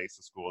Costa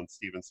Mesa School, and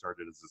Steven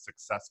started as a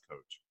success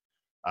coach.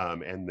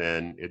 And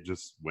then it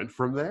just went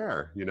from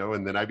there,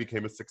 and then I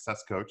became a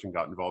success coach and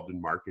got involved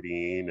in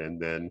marketing. And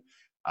then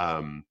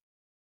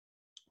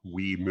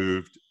we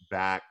moved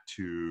back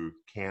to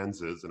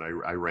Kansas, and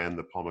I ran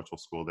the Paul Mitchell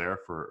School there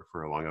for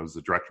a long. I was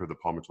the director of the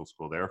Paul Mitchell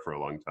School there for a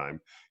long time.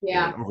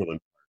 Yeah. In Overland.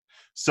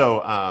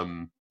 So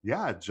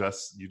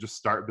you just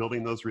start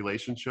building those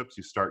relationships.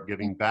 You start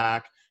giving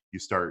back. You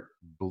start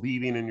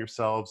believing in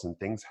yourselves, and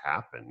things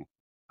happen.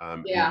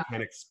 You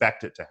can't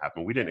expect it to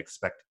happen. We didn't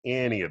expect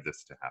any of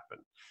this to happen.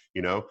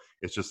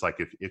 It's just like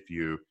if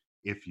you're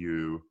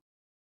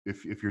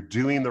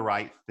doing the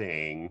right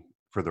thing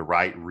for the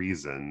right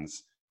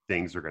reasons,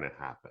 things are going to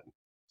happen.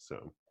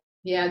 So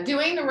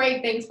doing the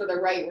right things for the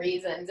right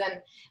reasons.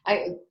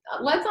 And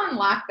let's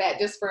unlock that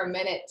just for a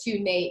minute too,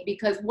 Nate,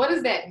 because what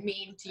does that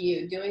mean to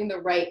you, doing the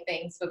right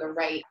things for the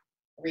right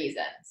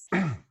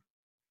reasons?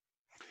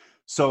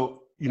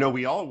 So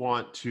we all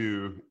want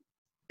to.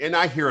 And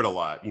I hear it a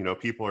lot.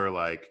 People are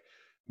like,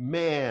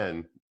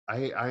 man,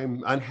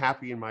 I'm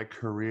unhappy in my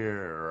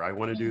career, or I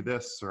want to do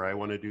this, or I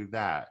want to do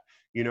that.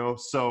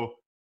 So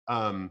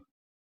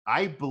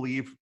I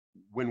believe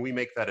when we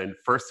make that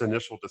first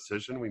initial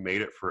decision, we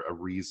made it for a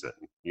reason.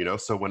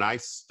 So when I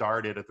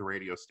started at the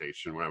radio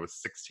station when I was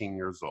 16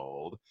 years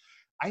old,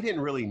 I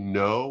didn't really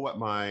know what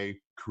my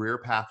career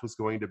path was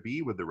going to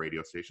be with the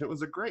radio station. It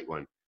was a great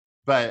one,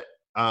 but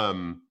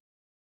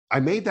I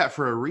made that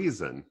for a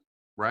reason,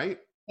 right?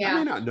 I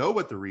may not know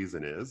what the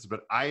reason is,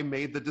 but I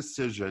made the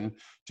decision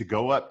to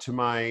go up to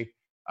my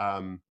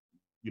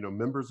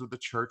members of the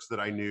church that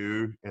I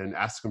knew and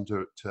ask them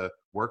to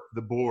work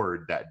the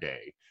board that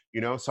day.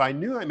 So I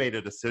knew I made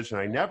a decision.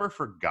 I never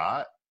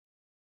forgot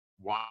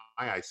why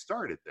I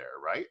started there,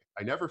 right?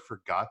 I never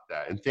forgot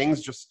that. And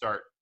things just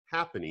start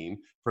happening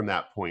from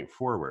that point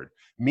forward.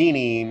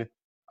 Meaning,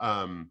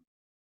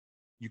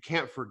 you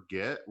can't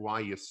forget why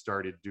you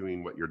started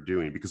doing what you're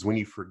doing, because when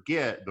you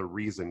forget, the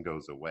reason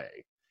goes away.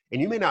 And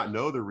you may not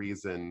know the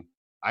reason.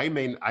 I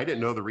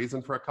didn't know the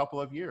reason for a couple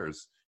of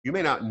years. You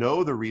may not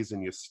know the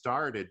reason you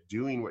started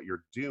doing what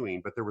you're doing,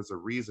 but there was a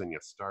reason you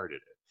started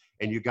it.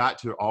 And you got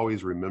to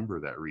always remember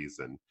that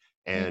reason.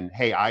 And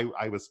hey,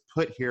 I was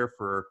put here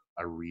for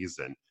a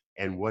reason.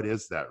 And what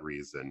is that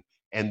reason?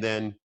 And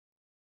then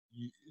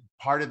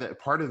part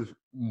of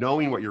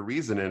knowing what your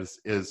reason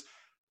is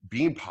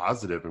being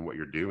positive in what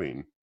you're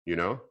doing,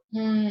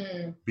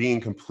 being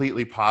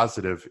completely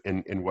positive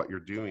in what you're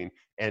doing,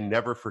 and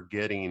never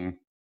forgetting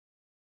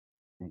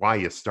why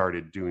you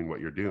started doing what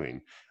you're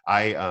doing.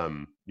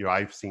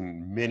 I've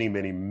seen many,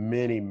 many,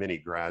 many, many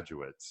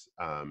graduates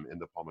in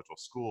the Paul Mitchell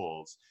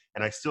schools,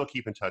 and I still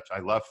keep in touch. I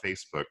love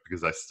Facebook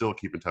because I still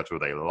keep in touch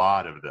with a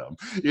lot of them.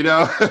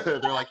 They're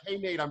like, "Hey,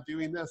 Nate, I'm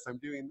doing this, I'm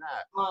doing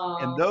that."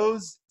 And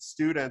those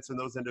students and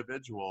those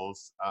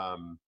individuals,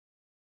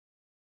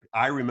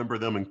 I remember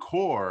them in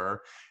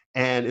core,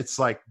 and it's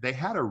like they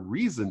had a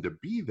reason to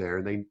be there,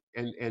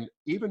 and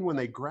even when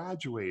they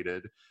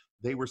graduated,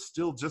 they were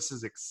still just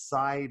as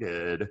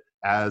excited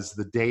as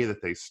the day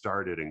that they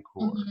started in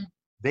core.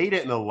 They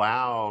didn't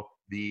allow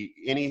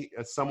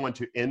someone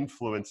to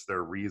influence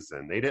their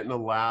reason. They didn't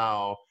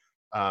allow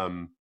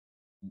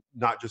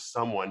not just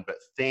someone, but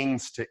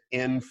things to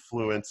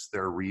influence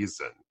their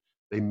reason.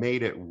 They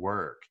made it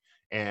work.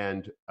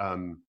 And I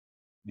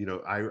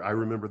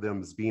remember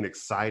them as being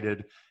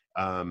excited,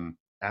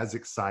 as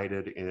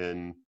excited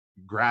in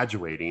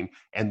graduating.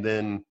 And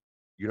then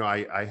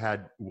I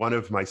had one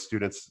of my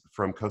students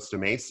from Costa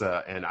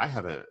Mesa, and I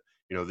haven't,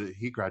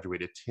 he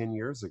graduated 10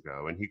 years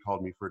ago, and he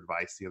called me for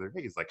advice the other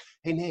day. He's like,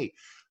 "Hey, Nate,"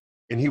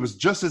 and he was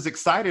just as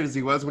excited as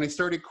he was when he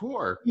started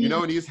core,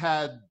 and he's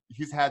had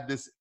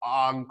this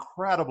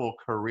incredible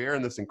career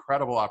and this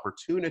incredible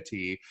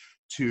opportunity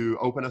to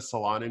open a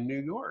salon in New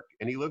York,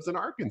 and he lives in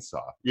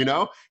Arkansas,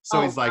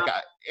 so he's like,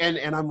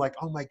 and I'm like,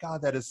 "Oh my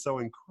God, that is so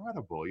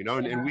incredible,"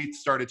 and we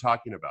started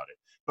talking about it.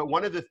 But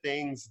one of the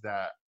things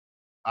that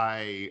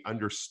I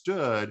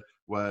understood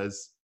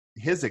was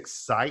his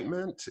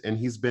excitement, and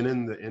he's been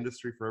in the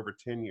industry for over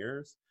 10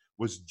 years,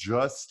 was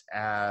just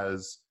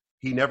as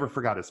he never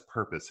forgot his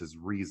purpose, his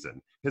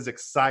reason. His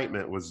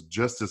excitement was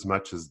just as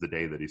much as the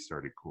day that he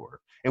started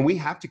core. And we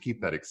have to keep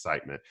that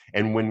excitement.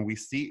 And when we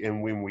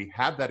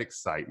have that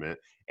excitement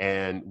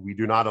and we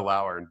do not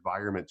allow our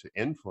environment to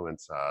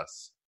influence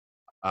us,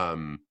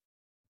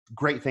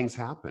 great things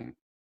happen.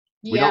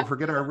 We don't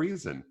forget our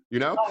reason,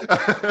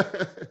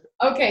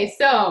 Okay,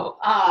 so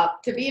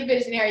to be a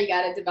visionary, you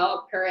got to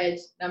develop courage.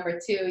 Number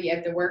 2, you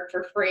have to work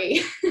for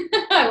free.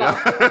 I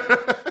love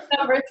that.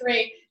 Number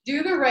 3,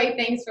 do the right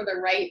things for the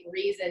right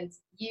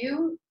reasons.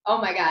 Oh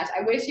my gosh,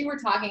 I wish you were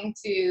talking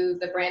to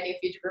the brand new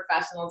future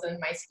professionals in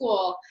my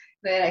school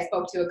that I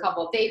spoke to a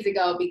couple of days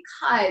ago,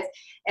 because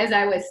as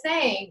I was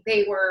saying,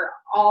 they were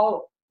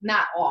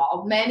not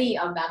all, many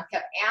of them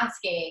kept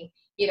asking,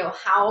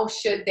 how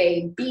should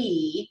they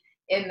be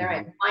in their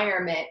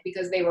environment,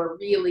 because they were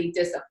really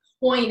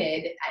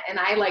disappointed, and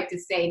I like to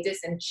say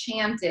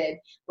disenchanted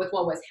with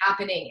what was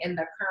happening in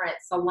the current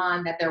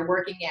salon that they're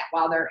working at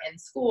while they're in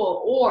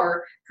school,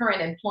 or current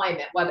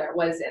employment, whether it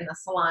was in the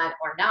salon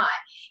or not.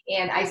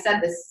 And I said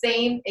the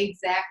same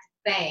exact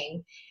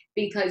thing,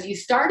 because you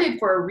started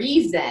for a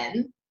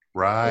reason.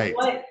 Right.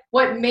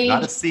 What made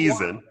not a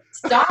season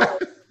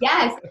start?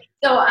 Yes.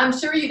 So I'm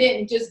sure you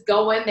didn't just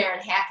go in there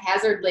and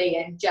haphazardly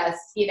and just,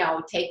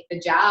 take the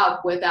job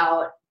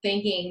without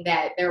thinking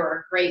that they were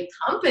a great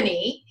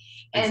company.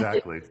 And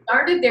exactly. You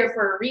started there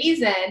for a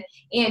reason.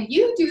 And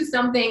you do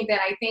something that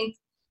I think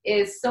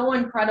is so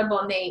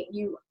incredible, Nate.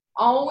 You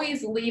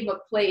always leave a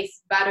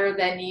place better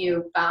than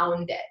you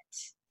found it.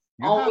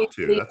 You always have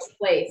to. leave a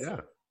place. Yeah.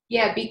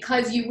 Yeah,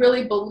 because you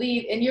really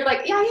believe, and you're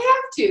like, yeah, I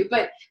have to.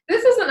 But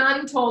this is an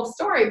untold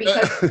story,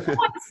 because no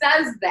one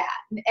says that.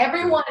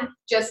 Everyone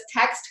just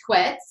text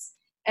quits.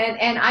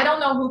 And I don't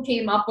know who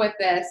came up with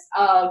this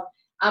of,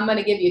 I'm going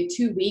to give you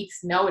 2 weeks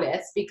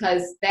notice,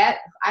 because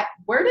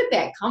where did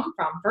that come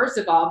from, first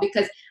of all?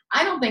 Because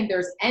I don't think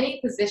there's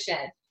any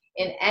position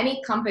in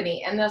any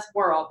company in this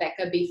world that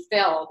could be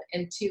filled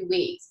in 2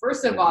 weeks.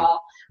 First of all,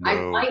 I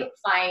might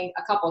find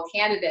a couple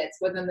candidates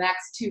within the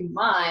next 2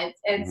 months.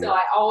 And so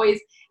I always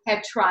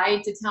have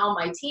tried to tell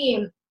my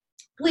team,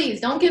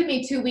 please don't give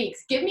me 2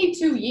 weeks, give me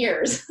 2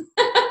 years.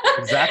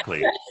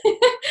 Exactly.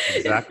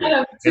 Exactly.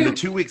 And the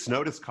 2 weeks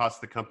notice costs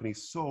the company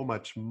so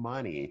much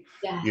money,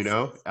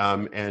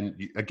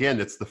 and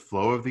again, it's the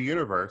flow of the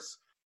universe.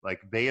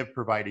 Like, they have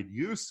provided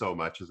you so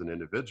much as an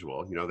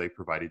individual, they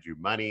provided you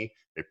money,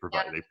 they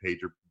paid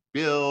your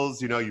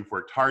bills, you've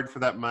worked hard for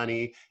that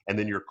money, and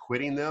then you're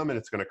quitting them, and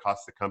it's going to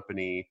cost the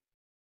company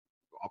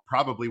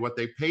probably what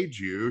they paid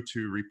you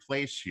to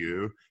replace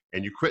you,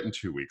 and you quit in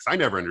 2 weeks. I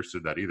never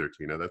understood that either,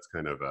 Tina. That's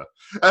kind of a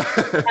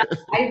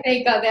I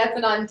think that's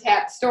an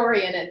untapped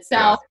story in yeah.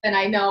 itself. And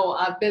I know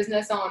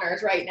business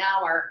owners right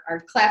now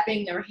are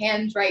clapping their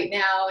hands right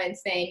now and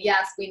saying,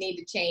 yes, we need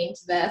to change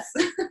this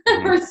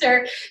Hmm. for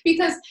sure.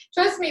 Because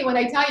trust me, when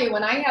I tell you,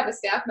 when I have a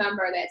staff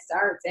member that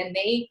starts and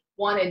they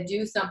want to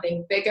do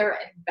something bigger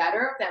and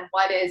better than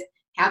what is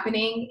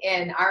happening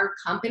in our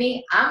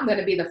company, I'm going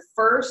to be the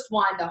first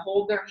one to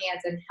hold their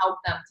hands and help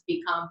them to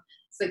become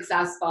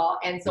successful.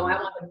 And so I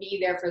Hmm. want to be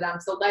there for them.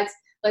 So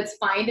let's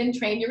find and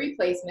train your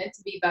replacement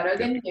to be better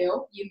Yeah, than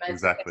you. You mentioned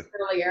exactly. this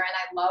earlier, and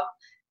I love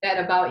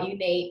that about you,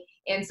 Nate.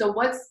 And so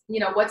what's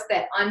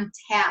that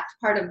untapped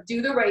part of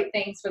do the right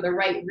things for the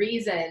right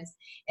reasons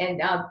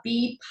and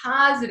be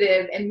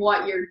positive in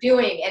what you're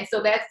doing. And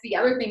so that's the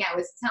other thing I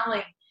was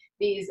telling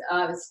these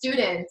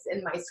students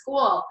in my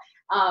school.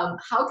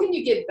 How can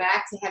you get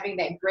back to having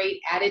that great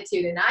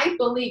attitude? And I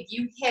believe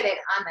you hit it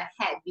on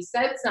the head. You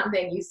said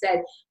something. You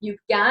said you've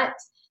got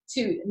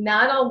to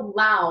not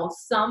allow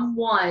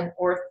someone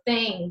or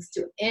things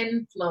to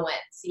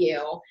influence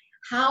you.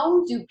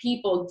 How do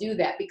people do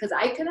that? Because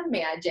I can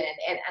imagine,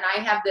 and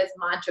I have this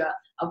mantra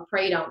of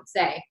pray, don't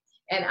say.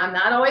 And I'm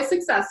not always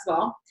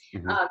successful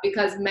Hmm.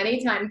 because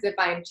many times if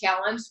I'm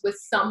challenged with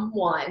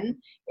someone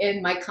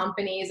in my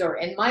companies or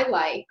in my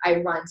life, I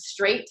run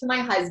straight to my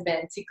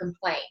husband to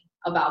complain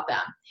about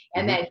them.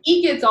 And Hmm. then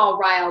he gets all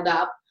riled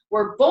up.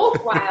 We're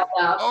both riled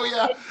up. Oh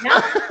yeah. And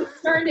now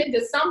it's turned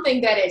into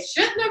something that it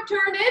shouldn't have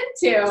turned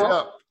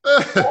into.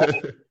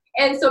 Yeah.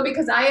 And so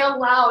because I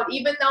allowed,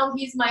 even though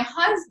he's my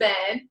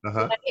husband,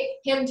 Uh-huh.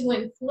 him to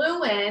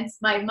influence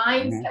my Hmm.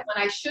 mindset when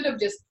I should have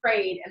just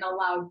prayed and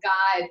allowed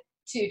God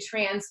to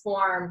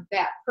transform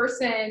that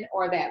person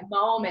or that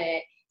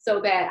moment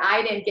so that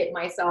I didn't get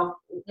myself,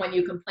 when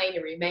you complain,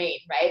 you remain,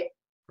 right?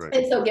 Right.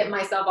 And so get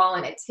myself all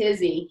in a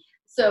tizzy.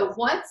 So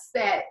what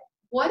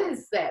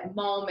is that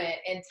moment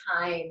in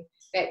time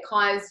that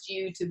caused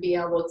you to be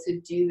able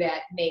to do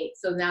that, Nate?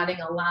 So not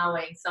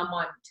allowing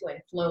someone to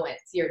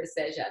influence your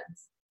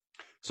decisions.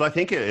 So I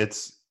think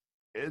it's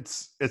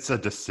a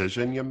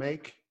decision you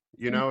make.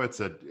 And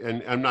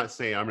I'm not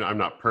saying I'm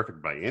not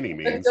perfect by any But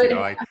means. good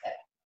I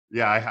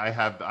Yeah, I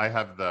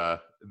have the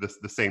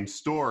same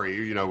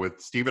story. With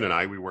Stephen and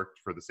I, we worked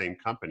for the same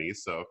company,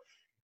 so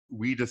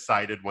we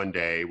decided one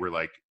day we're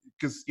like,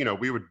 because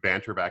we would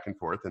banter back and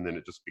forth, and then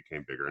it just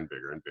became bigger and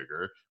bigger and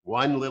bigger.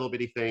 One little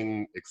bitty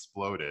thing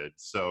exploded,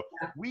 so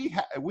we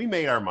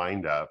made our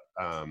mind up.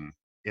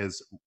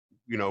 Is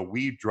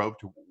we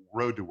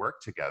rode to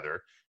work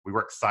together. We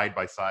worked side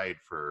by side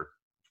for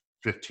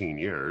 15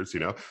 years,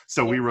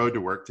 so yeah, we rode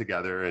to work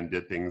together and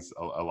did things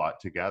a lot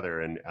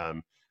together. And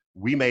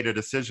we made a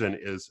decision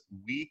is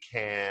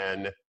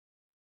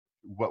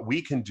what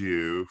we can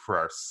do for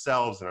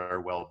ourselves and our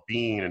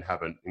well-being and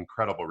have an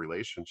incredible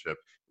relationship.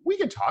 We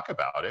can talk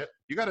about it.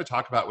 You got to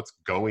talk about what's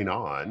going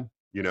on.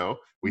 We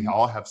mhm,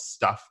 all have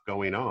stuff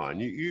going on.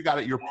 You got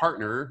it. Your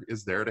partner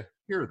is there to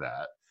hear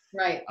that.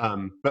 right,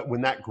 But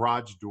when that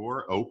garage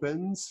door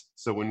opens,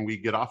 so when we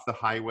get off the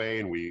highway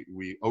and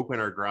we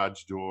open our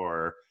garage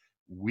door,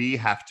 it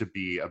has to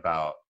be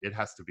about us. It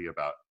has to be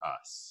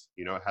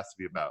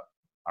about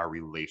our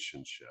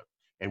relationship.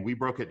 And we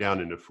broke it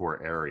down into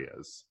 4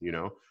 areas.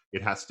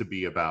 It has to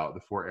be about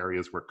the 4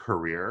 areas were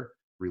career,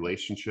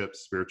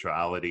 relationships,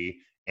 spirituality,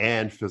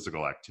 and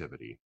physical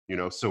activity.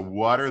 So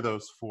what are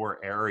those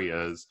 4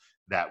 areas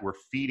that we're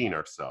feeding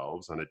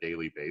ourselves on a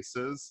daily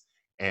basis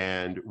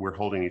and we're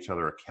holding each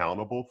other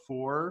accountable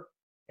for,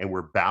 and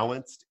we're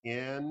balanced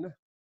in?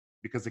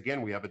 Because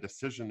again, we have a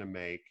decision to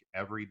make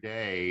every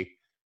day.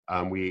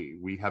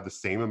 We have the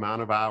same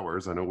amount of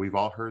hours. I know we've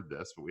all heard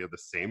this, but we have the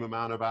same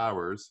amount of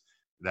hours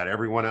that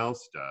everyone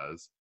else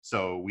does.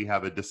 So we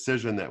have a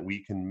decision that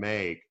we can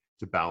make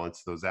to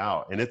balance those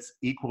out. And it's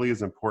equally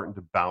as important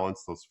to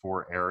balance those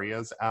 4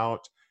 areas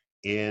out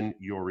in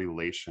your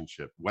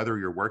relationship, whether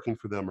you're working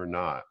for them or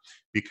not,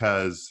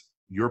 because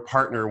your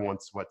partner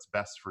wants what's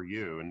best for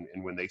you.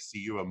 And when they see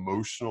you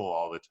emotional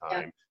all the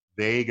yeah, time,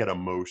 they get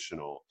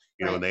emotional,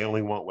 right. and they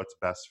only want what's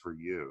best for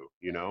you,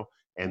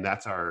 and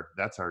that's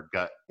our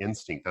gut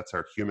instinct. That's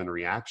our human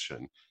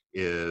reaction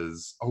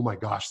is, oh my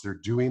gosh, they're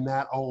doing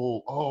that.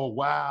 Oh,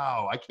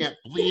 wow. I can't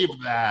believe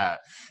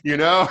that, you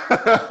know?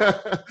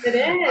 It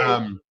is.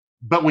 um,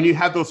 but when you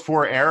have those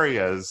 4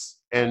 areas,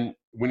 and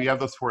when you have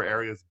those 4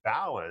 areas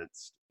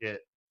balanced,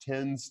 it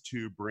tends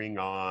to bring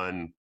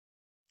on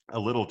a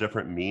little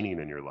different meaning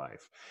in your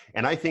life.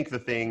 And I think the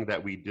thing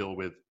that we deal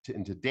with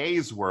in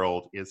today's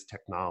world is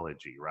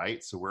technology,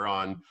 right? So we're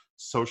on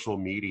social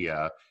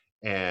media,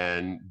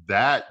 and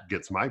that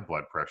gets my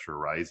blood pressure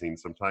rising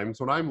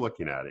sometimes when I'm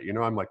looking at it.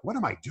 I'm like, what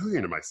am I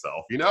doing to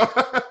myself?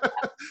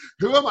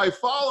 Who am I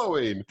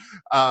following?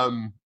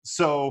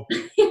 So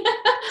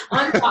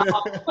On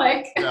top,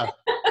 like, yeah,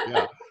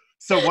 yeah.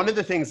 So one of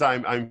the things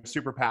I'm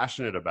super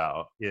passionate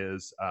about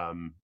is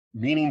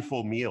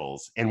meaningful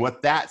meals, and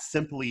what that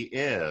simply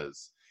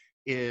is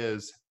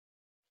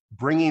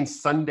bringing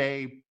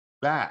Sunday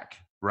back.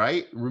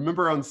 right?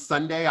 Remember on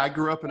Sunday, I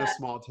grew up in a Yeah.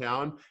 small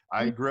town.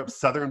 I grew up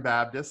Southern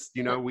Baptist.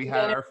 You know, we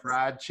had Yes. our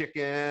fried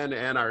chicken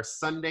and our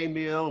Sunday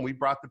meal, and we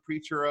brought the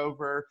preacher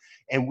over,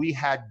 and we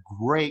had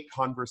great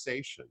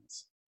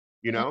conversations.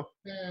 You know,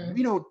 Mhm.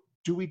 we don't,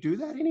 do we do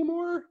that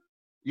anymore?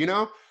 You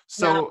know, No.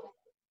 so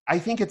I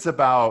think it's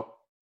about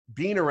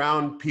being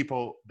around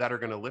people that are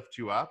going to lift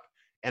you up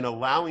and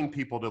allowing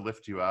people to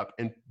lift you up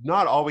and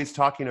not always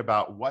talking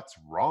about what's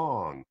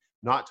wrong,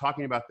 not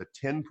talking about the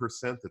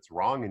 10% that's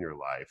wrong in your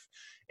life.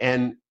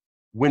 And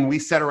when we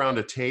sit around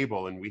a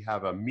table and we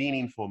have a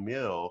meaningful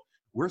meal,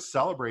 we're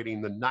celebrating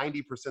the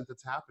 90%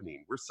 that's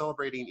happening. We're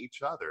celebrating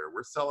each other.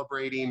 We're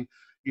celebrating,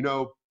 you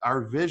know,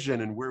 our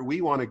vision and where we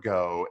want to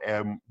go.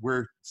 And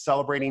we're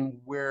celebrating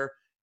where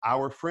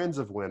our friends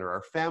have went or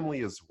our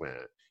family has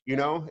went, you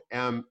know.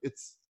 And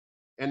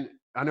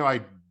I know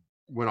I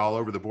went all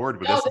over the board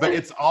with No, this, but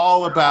it's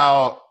all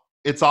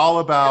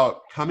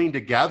about coming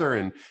together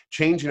and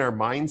changing our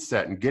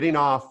mindset and getting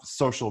off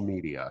social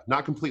media.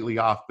 Not completely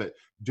off, but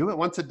do it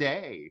once a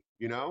day,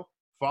 you know?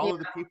 yeah. Follow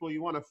the people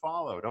you want to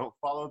follow. Don't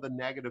follow the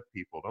negative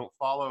people. Don't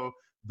follow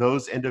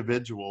those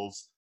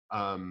individuals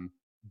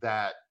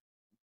that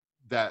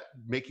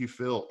make you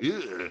feel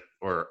 "Ugh,"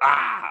 or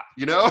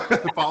you know.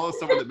 Follow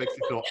someone that makes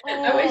you feel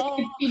I wish you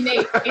could see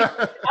Nate.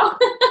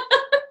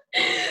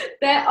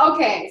 That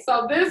okay,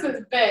 so this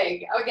is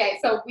big. Okay,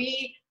 so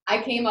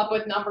I came up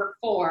with number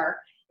 4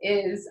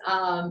 is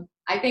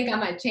I think I'm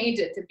gonna change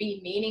it to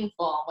be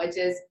meaningful, which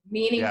is yeah.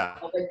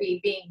 meaningful would be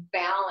being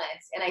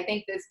balanced. And I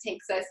think this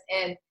takes us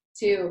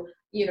into,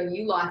 you know,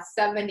 you lost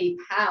 70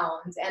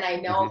 pounds, and I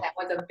know Hmm. that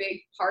was a big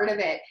part of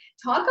it.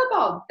 Talk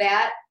about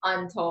that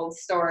untold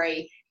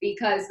story,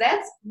 because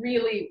that's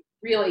really,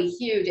 really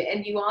huge.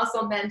 And you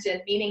also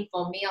mentioned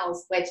meaningful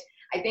meals, which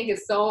I think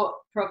is so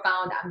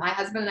profound. My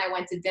husband and I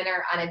went to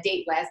dinner on a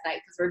date last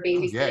night because we're Oh,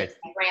 babysitting yay.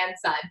 my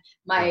grandson.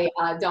 Yeah.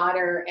 My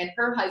daughter and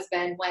her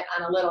husband went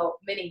on a little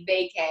mini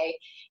vacay,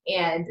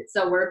 and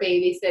so we're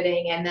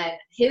babysitting. And then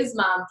his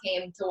mom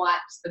came to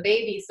watch the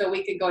baby so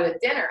we could go to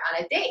dinner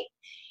on a date.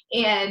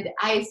 And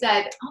I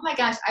said, "Oh my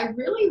gosh, I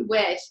really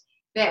wish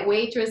that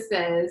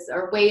waitresses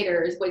or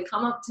waiters would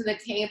come up to the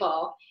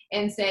table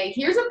and say,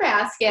 'Here's a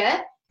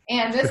basket,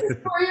 and this is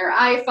for your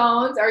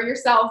iPhones or your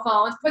cell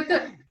phones. Put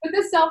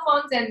the cell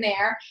phones in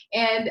there.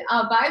 And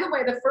by the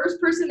way, the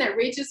first person that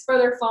reaches for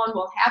their phone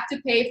will have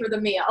to pay for the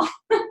meal.'"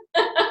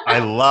 I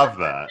love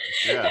that.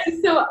 Yes.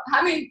 And so,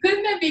 I mean,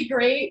 couldn't that be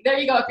great? There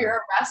you go. If you're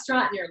a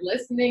restaurant and you're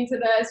listening to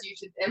this, you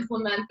should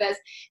implement this,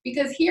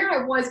 because here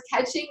I was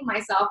catching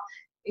myself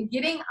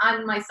getting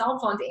on my cell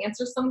phone to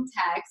answer some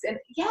text. And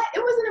yeah, it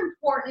was an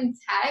important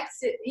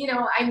text. You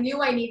know, I knew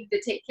I needed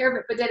to take care of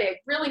it, but did I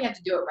really have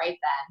to do it right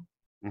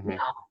then? Hmm.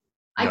 No.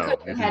 I could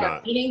No, you have do had a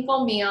not.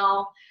 meaningful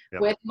meal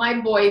Yep. with my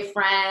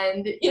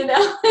boyfriend, you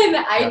know, and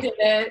I Yeah.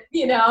 didn't,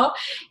 you know.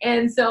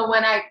 And so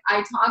when I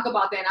talk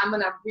about that, I'm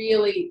going to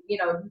really, you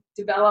know,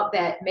 develop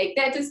that, make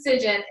that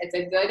decision. It's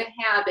a good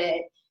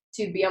habit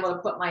to be able to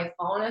put my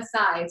phone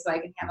aside so I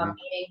can have a Hmm.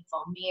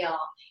 meaningful meal.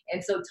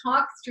 And so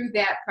talk through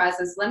that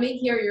process. Let me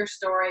hear your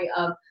story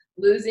of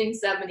losing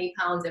 70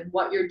 pounds and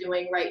what you're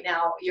doing right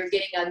now. You're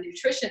getting a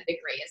nutrition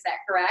degree. Is that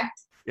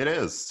correct? It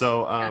is.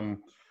 So, Yeah.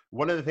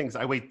 one of the things,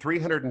 I weighed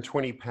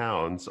 320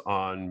 pounds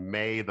on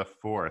May the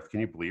 4th. Can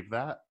you believe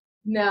that? I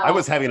No.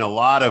 was having a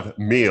lot of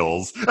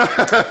meals. And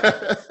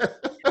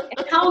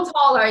how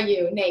tall are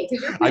you, Nate?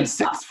 Because you're I'm pretty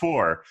tall.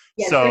 6'4",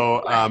 Yes, six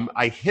so foot.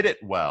 I hit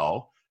it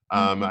well.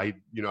 Mhm.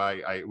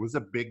 I was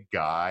a big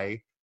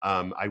guy.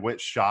 I went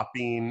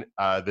shopping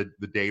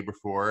the day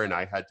before, and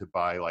I had to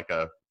buy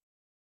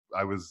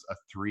I was a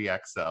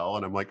 3XL,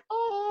 and I'm like,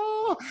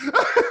 oh,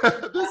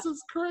 this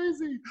is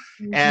crazy.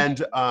 Mhm.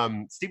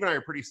 And Steve and I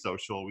are pretty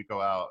social. We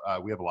go out,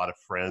 we have a lot of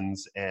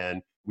friends,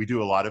 and we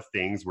do a lot of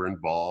things. We're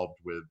involved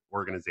with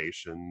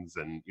organizations,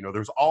 and, you know,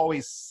 there's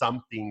always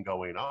something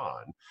going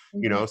on,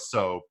 you Mhm. know,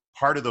 so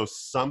part of those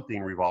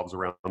something revolves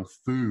around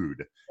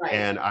food. Right.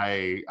 And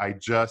I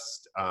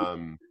just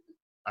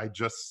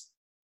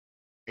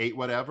ate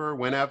whatever,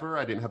 whenever.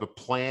 I didn't have a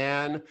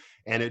plan,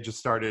 and it just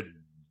started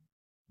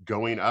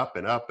going up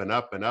and up and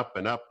up and up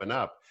and up and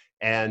up.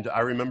 And I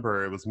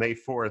remember it was May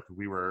 4th.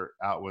 We were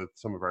out with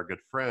some of our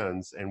good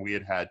friends, and we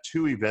had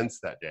 2 events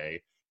that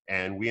day.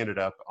 And we ended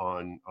up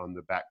on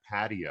the back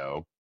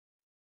patio.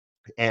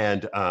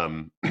 And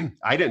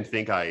I didn't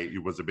think I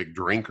was a big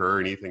drinker or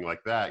anything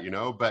like that, you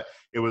know. But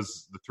it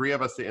was the 3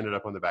 of us that ended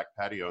up on the back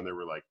patio, and there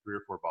were like 3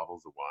 or 4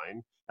 bottles of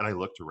wine. And I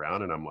looked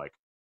around, and I'm like,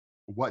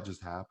 what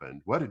just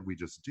happened? What did we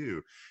just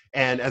do?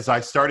 And as I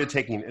started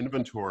taking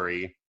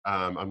inventory,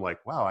 I'm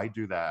like, wow, I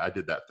do that. I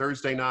did that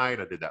Thursday night.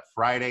 I did that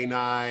Friday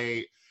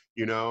night.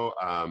 You know,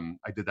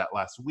 I did that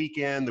last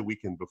weekend, the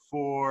weekend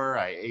before.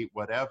 I ate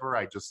whatever.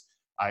 I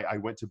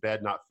went to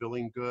bed not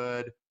feeling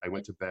good. I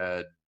went to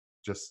bed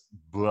just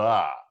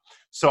blah.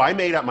 So I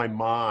made up my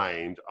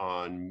mind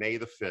on May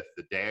the 5th,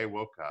 the day I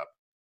woke up,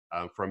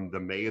 from the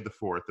May of the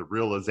 4th, the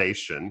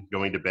realization,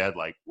 going to bed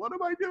like, what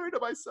am I doing to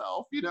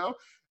myself? You know,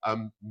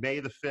 May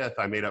the 5th,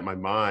 I made up my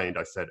mind.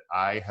 I said,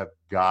 I have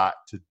got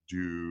to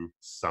do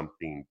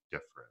something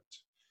different.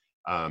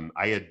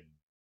 I had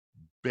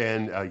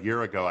been a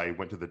year ago, I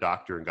went to the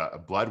doctor and got a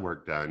blood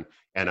work done,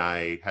 and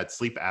I had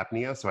sleep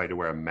apnea, so I had to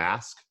wear a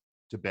mask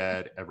to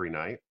bed every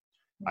night.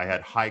 I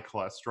had high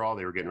cholesterol.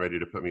 They were getting ready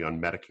to put me on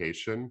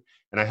medication.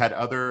 And I had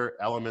other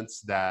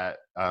elements that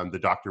the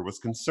doctor was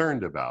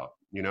concerned about,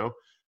 you know?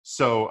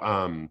 So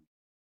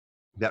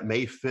that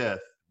May 5th,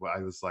 well,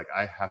 I was like,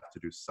 I have to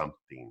do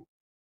something.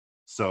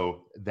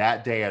 So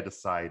that day I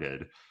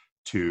decided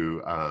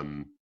to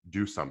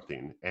do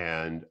something.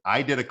 And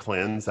I did a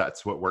cleanse.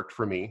 That's what worked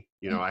for me.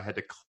 You know, I had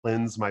to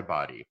cleanse my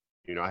body.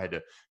 You know, I had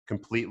to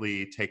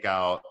completely take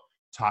out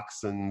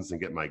toxins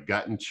and get my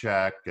gut in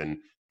check and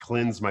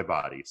cleanse my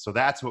body. So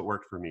that's what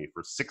worked for me.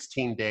 For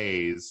 16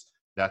 days,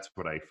 that's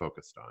what I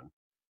focused on.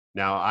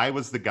 Now, I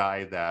was the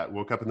guy that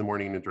woke up in the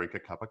morning and drank a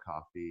cup of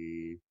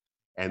coffee.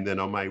 And then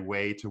on my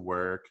way to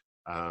work,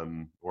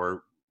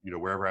 or, you know,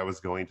 wherever I was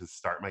going to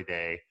start my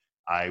day,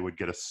 I would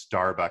get a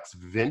Starbucks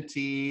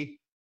venti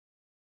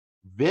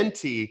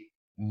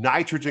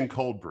nitrogen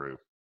cold brew.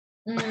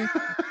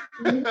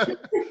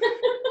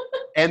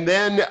 And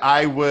then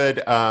I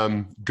would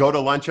go to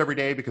lunch every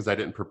day because I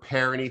didn't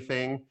prepare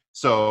anything.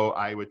 So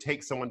I would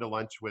take someone to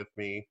lunch with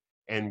me,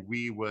 and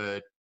we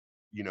would,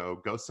 you know,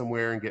 go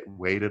somewhere and get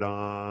waited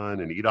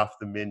on and eat off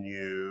the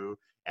menu.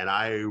 And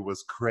I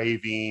was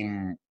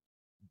craving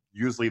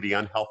usually the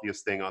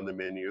unhealthiest thing on the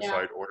menu. Yeah. So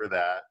I'd order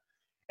that.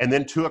 And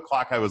then 2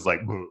 o'clock, I was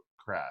like,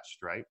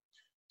 crashed, right?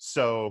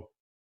 So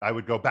I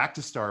would go back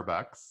to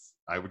Starbucks.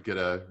 I would get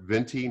a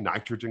venti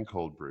nitrogen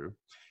cold brew,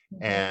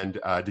 and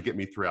to get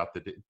me through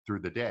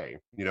the day,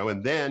 you know,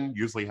 and then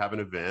usually have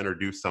an event or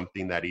do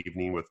something that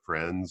evening with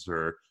friends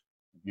or,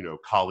 you know,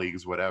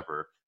 colleagues,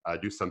 whatever,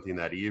 do something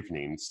that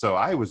evening. So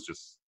I've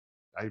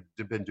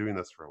been doing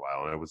this for a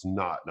while, and I was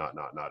not at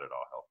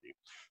all healthy.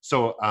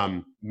 So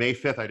May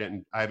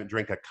 5th,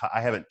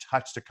 I haven't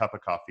touched a cup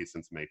of coffee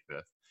since May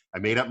 5th. I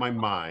made up my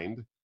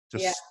mind to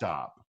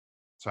stop.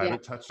 So I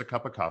haven't touched a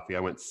cup of coffee. I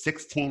went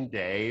 16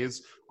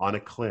 days on a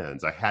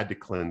cleanse. I had to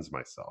cleanse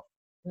myself.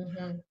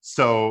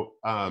 So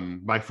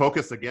my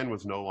focus again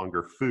was no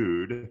longer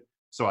food.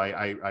 So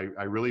I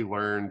really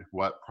learned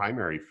what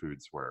primary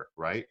foods were,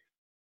 right?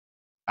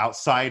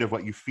 Outside of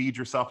what you feed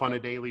yourself on a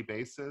daily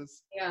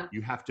basis,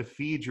 you have to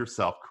feed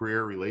yourself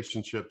career,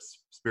 relationships,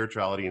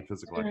 spirituality, and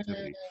physical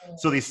activity.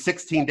 So these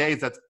 16 days,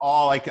 that's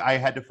all I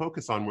had to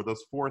focus on were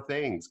those 4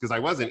 things, because I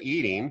wasn't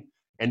eating.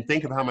 And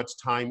think of how much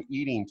time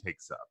eating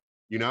takes up,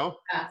 you know?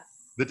 Yes.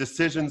 The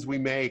decisions we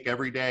make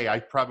every day, I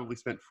probably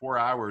spent 4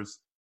 hours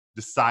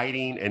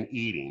deciding and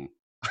eating.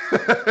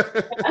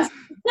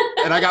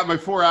 And I got my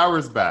 4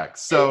 hours back.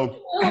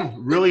 So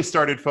really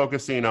started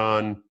focusing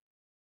on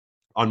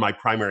my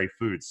primary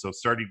foods. So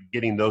started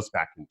getting those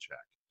back in check.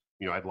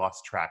 You know, I'd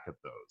lost track of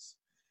those.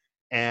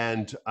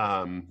 And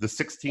the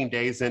 16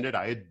 days ended,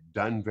 I had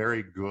done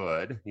very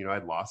good. You know,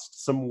 I'd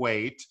lost some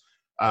weight,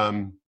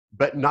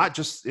 but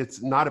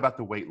it's not about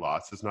the weight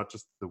loss. It's not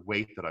just the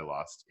weight that I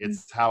lost.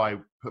 It's how I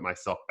put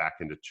myself back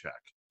into check,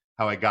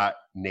 how I got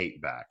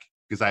Nate back,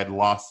 because I had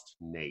lost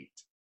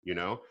Nate, you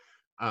know?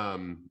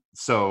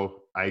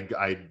 So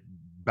I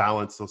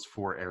balanced those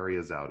 4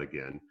 areas out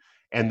again.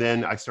 And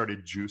then I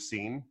started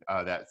juicing.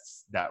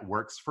 That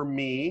works for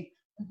me.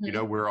 You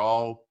know, we're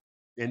all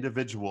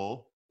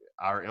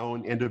our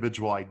own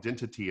individual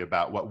identity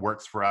about what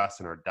works for us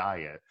in our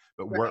diet.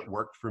 But what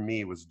worked for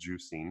me was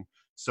juicing.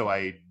 So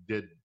I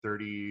did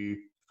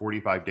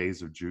 45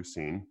 days of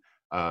juicing.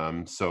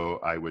 So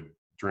I would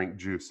drink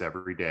juice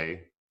every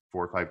day,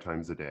 4 or 5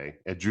 times a day,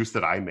 a juice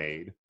that I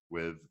made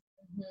with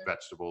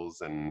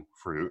vegetables and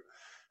fruit.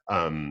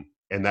 And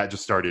that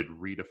just started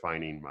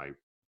redefining my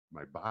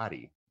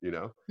body, you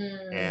know?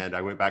 And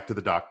I went back to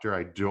the doctor.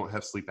 I don't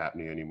have sleep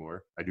apnea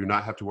anymore. I do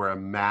not have to wear a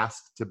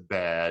mask to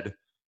bed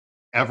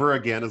ever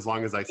again, as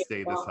long as I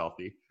stay this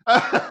healthy.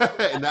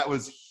 And that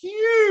was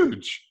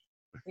huge.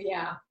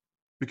 Yeah.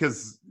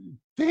 Because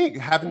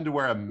having to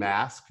wear a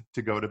mask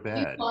to go to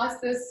bed. You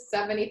lost this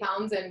 70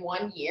 pounds in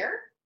 1 year?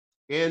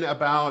 In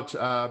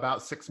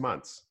about 6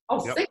 months.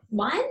 Oh, yep. 6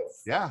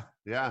 months? Yeah.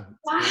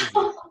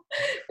 Wow.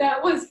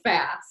 That was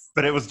fast.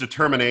 But it was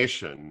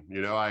determination.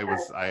 You know,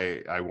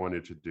 I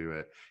wanted to do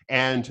it.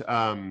 And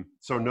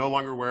so no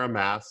longer wear a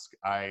mask.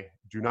 I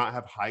do not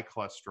have high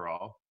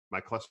cholesterol. My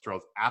cholesterol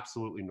is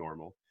absolutely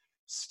normal.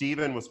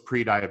 Stephen was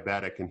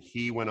pre-diabetic, and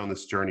he went on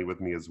this journey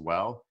with me as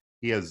well.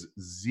 He has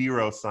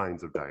 0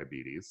 signs of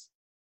diabetes.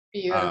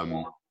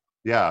 Beautiful.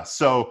 Yeah.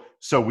 So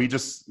we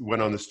just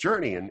went on this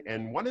journey.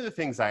 And one of the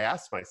things I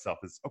asked myself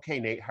is, okay,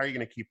 Nate, how are you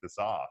going to keep this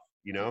off?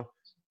 You know,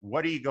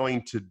 what are you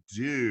going to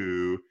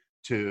do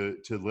to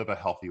live a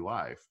healthy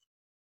life?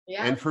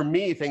 Yeah. And for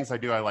me, things I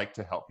do, I like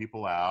to help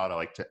people out. I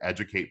like to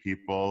educate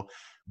people,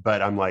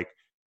 but I'm like,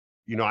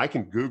 you know, I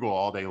can Google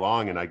all day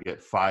long and I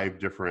get 5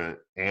 different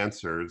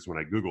answers when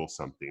I Google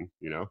something,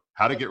 you know,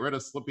 how to get rid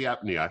of sleep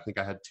apnea. I think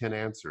I had 10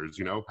 answers,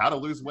 you know, how to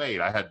lose weight.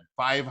 I had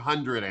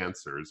 500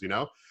 answers, you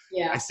know.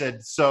 Yeah. I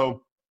said,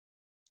 so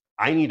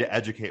I need to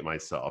educate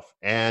myself.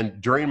 And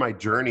during my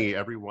journey,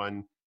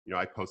 everyone, you know,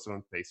 I posted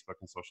on Facebook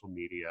and social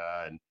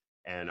media, and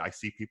and I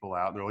see people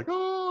out and they're like,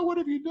 oh, what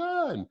have you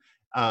done?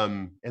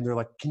 And they're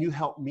like, can you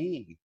help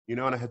me? You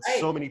know, and I had Right.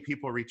 so many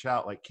people reach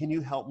out like, can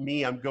you help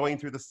me? I'm going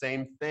through the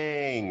same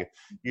thing,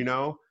 you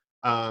know?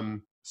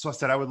 So I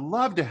said, I would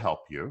love to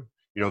help you.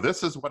 You know,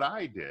 this is what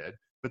I did.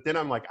 But then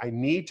I'm like, I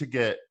need to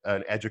get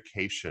an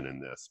education in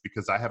this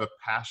because I have a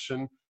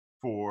passion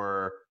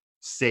for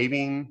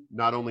saving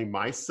not only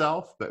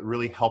myself, but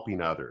really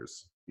helping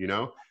others, you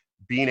know,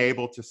 being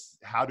able to,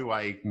 how do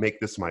I make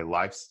this my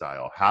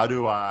lifestyle? How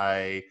do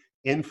I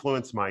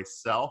influence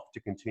myself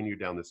to continue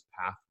down this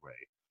pathway?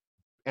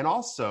 And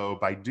also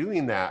by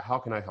doing that, how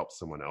can I help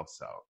someone else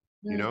out?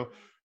 You know?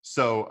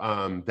 So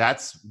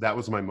that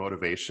was my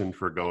motivation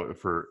for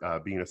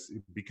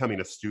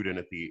becoming a student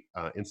at the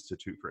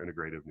Institute for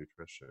Integrative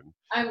Nutrition.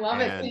 I love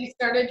it. So And you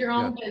started your yeah.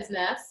 own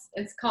business.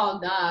 It's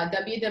called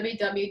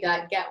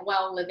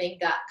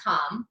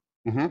www.getwellliving.com.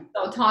 Mm-hmm.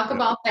 So talk Yep.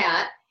 about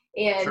that.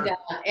 And Sure.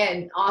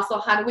 and also,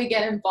 how do we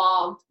get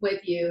involved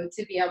with you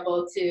to be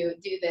able to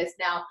do this?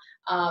 Now,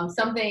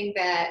 something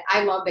that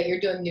I love that you're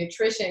doing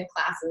nutrition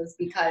classes,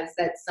 because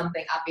that's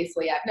something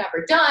obviously I've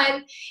never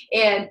done.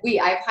 And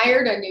I've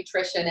hired a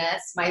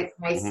nutritionist. My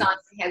Mm-hmm. son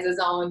has his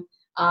own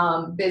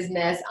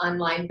business,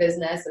 online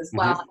business as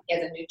well. Mm-hmm. He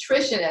has a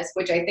nutritionist,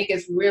 which I think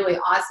is really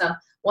awesome.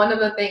 One of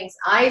the things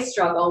I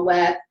struggle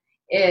with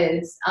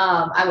is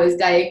I was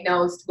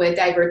diagnosed with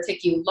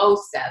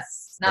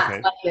diverticulosis, not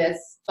Okay.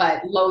 lupus,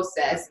 but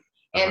losis.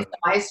 Yeah. And so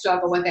I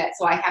struggle with that.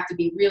 So I have to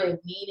be really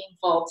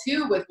meaningful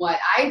too with what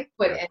I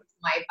put into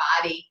my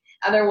body.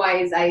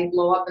 Otherwise, I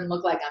blow up and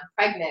look like I'm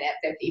pregnant at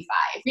 55,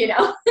 you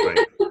know? Right.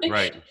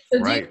 Right. So do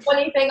you Right. know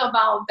anything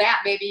about that?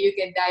 Maybe you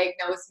can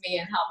diagnose me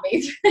and help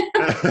me.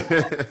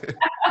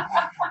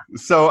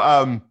 So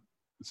I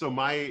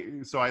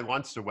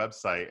launched a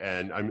website,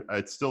 and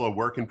it's still a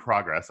work in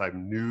progress.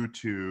 I'm new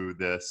to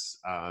this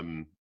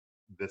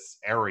this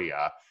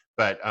area,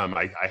 but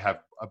I have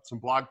some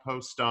blog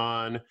posts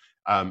on.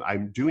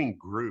 I'm doing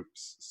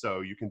groups,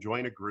 so you can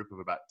join a group of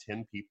about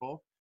 10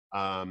 people.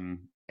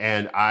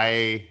 And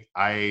I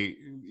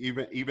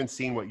even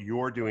seeing what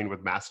you're doing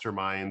with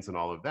masterminds and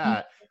all of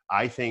that,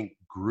 I think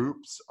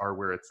groups are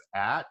where it's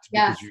at,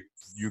 because Yes.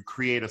 you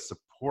create a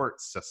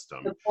support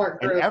system. Support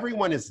And group.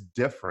 everyone is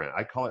different.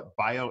 I call it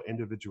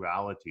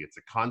bio-individuality. It's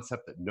a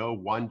concept that no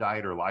one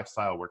diet or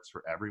lifestyle works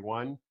for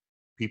everyone.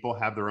 People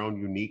have their own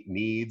unique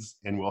needs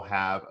and will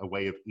have a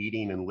way of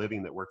eating and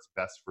living that works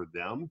best for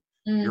them.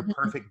 Your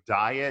perfect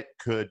diet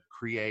could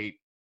create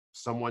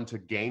someone to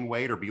gain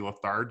weight or be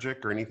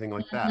lethargic or anything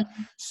like that.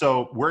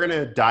 So we're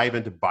going to dive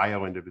into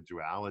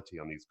bio-individuality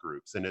on these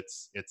groups, and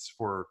it's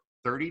for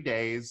 30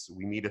 days.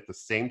 We meet at the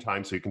same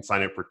time, so you can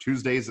sign up for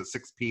Tuesdays at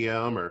 6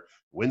 p.m. or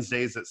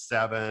Wednesdays at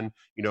 7,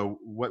 you know,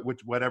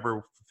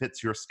 whatever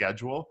fits your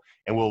schedule,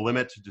 and we'll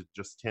limit to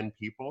just 10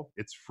 people.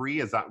 It's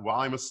free. While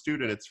I'm a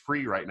student, it's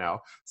free right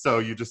now. So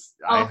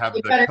I have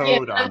the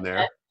code on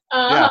there.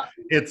 Yeah,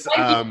 it's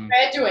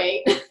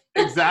graduate.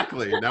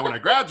 Exactly. Now, when I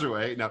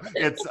graduate,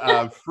 it's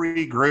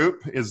free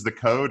group is the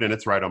code, and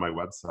it's right on my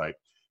website.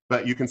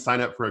 But you can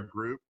sign up for a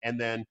group, and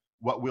then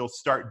what we'll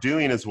start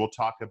doing is we'll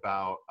talk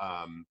about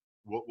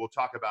we'll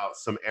talk about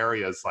some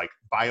areas like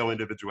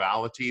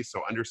bio-individuality,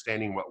 so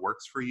understanding what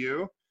works for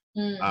you.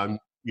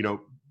 You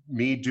know,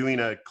 me doing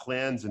a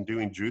cleanse and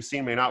doing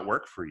juicing may not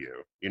work for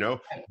you, you know,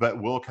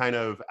 but we'll kind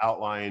of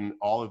outline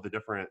all of the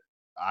different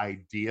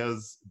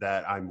ideas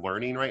that I'm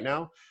learning right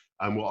now.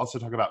 We'll also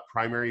talk about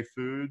primary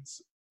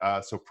foods.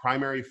 So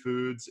primary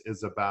foods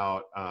is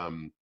about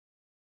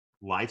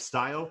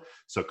lifestyle.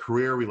 So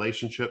career,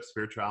 relationship,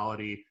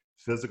 spirituality,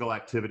 physical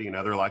activity, and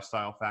other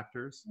lifestyle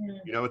factors.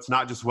 You know, it's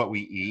not just what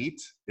we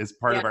eat is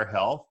part of our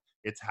health.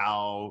 It's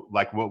how,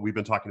 like what we've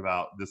been talking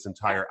about this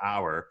entire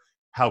hour,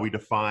 how we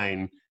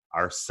define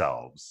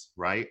ourselves,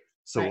 right?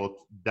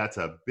 So that's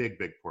a big,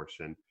 big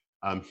portion.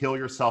 Heal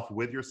yourself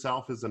with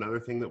yourself is another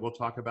thing that we'll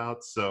talk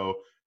about. So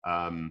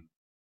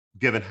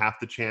given half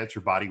the chance,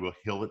 your body will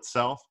heal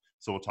itself.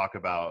 So we'll talk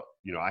about,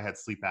 you know, I had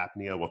sleep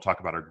apnea. We'll talk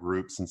about our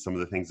groups and some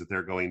of the things that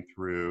they're going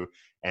through,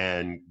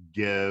 and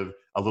give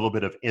a little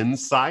bit of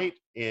insight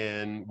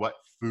in what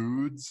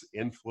foods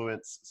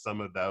influence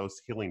some of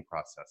those healing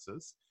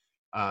processes.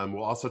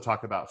 We'll also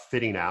talk about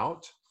fitting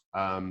out.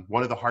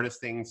 One of the hardest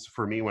things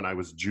for me when I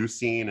was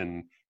juicing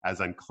and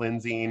as I'm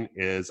cleansing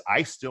is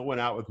I still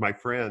went out with my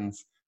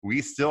friends.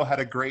 We still had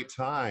a great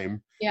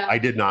time. Yeah. I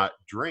did not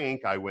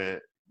drink. I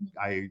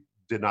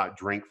did not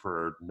drink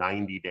for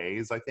 90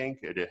 days, I think.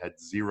 It had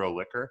zero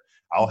liquor.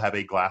 I'll have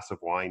a glass of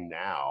wine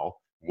now.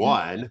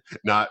 One,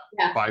 not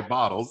 5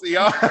 bottles.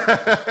 Yeah.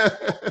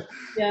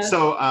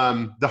 So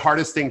the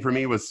hardest thing for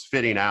me was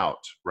fitting out,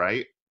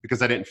 right?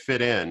 Because I didn't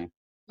fit in.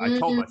 I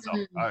told myself,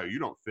 oh, you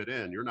don't fit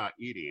in. You're not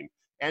eating.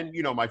 And,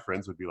 you know, my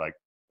friends would be like,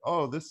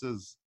 oh, this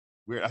is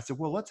weird. I said,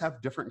 well, let's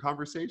have different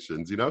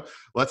conversations, you know?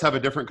 Let's have a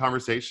different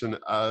conversation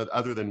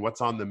other than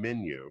what's on the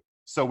menu.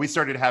 So we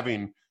started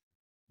having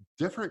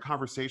different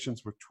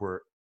conversations which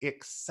were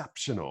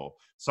exceptional.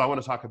 So I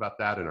want to talk about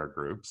that in our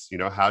groups. You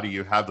know, how do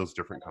you have those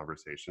different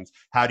conversations?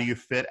 How do you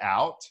fit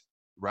out,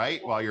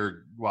 right? While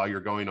you're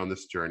going on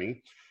this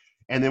journey?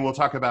 And then we'll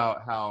talk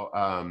about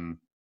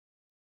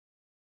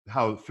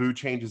how food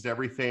changes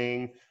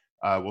everything.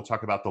 We'll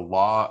talk about the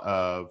law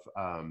of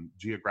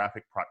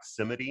geographic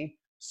proximity.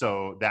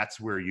 So that's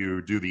where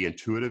you do the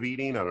intuitive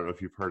eating. I don't know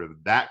if you've heard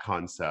of that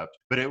concept,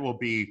 but it will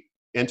be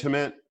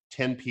intimate,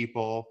 10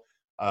 people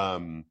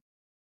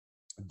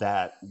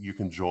that you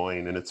can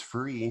join, and it's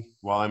free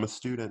while I'm a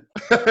student.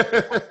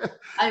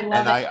 I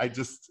love And it.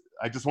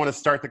 I just want to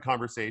start the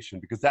conversation,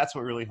 because that's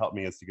what really helped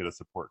me, is to get a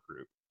support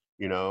group,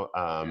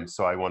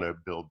 so I want to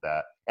build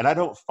that, and I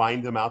don't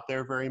find them out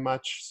there very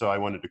much, so I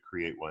wanted to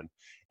create one.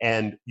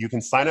 And you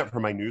can sign up for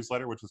my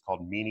newsletter, which is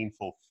called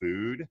Meaningful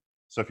Food.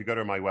 So if you go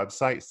to my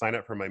website, sign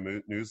up for my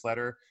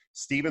newsletter.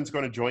 Steven's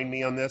going to join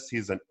me on this.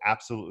 He's an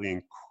absolutely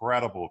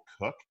incredible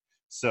cook.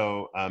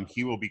 So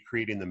he will be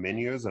creating the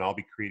menus, and I'll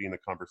be creating the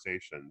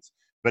conversations.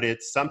 But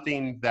it's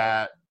something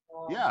that,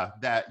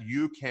 that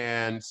you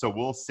can, so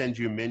we'll send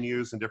you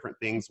menus and different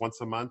things once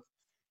a month.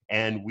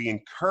 And we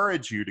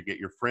encourage you to get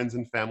your friends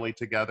and family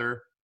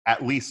together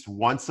at least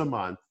once a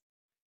month,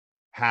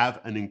 have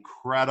an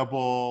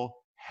incredible,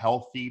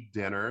 healthy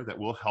dinner that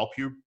will help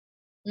you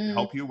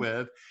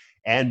with,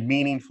 and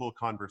meaningful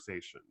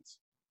conversations.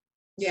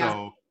 Yeah.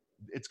 So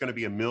it's going to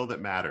be a meal that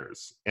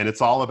matters, and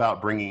it's all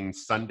about bringing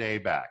Sunday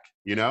back.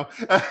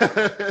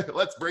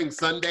 Let's bring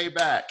Sunday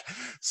back.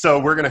 So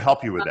we're going to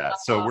help you with that.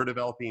 So we're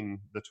developing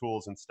the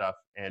tools and stuff,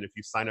 and if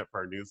you sign up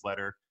for our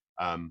newsletter,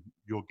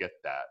 you'll get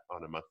that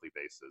on a monthly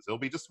basis. It'll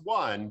be just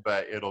one,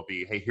 but it'll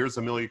be, hey, here's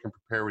a meal you can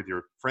prepare with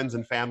your friends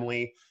and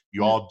family.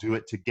 You all do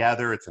it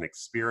together. It's an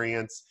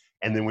experience.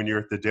 And then when you're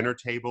at the dinner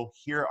table,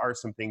 here are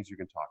some things you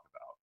can talk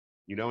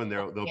about, and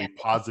there'll be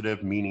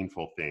positive,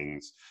 meaningful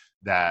things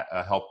that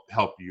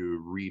help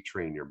you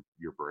retrain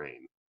your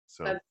brain.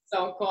 So that's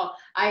so cool.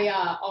 I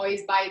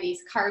always buy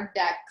these card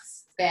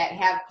decks that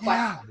have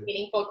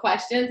meaningful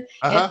questions.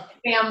 And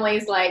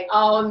families like,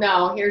 oh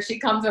no, here she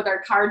comes with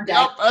her card deck.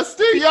 Yep, us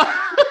too, yeah.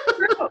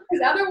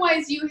 Because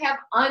otherwise you have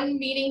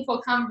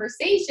unmeaningful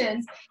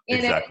conversations. And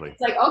exactly.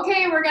 It's like,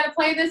 okay, we're going to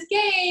play this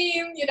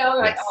game.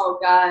 Like, oh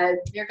God,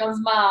 here comes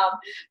mom.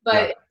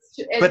 But,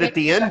 but at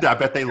the end, I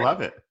bet they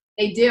love it.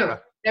 They do. Yeah.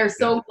 They're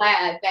so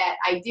glad that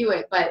I do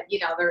it, but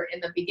they're in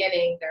the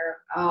beginning, they're,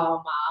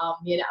 oh mom,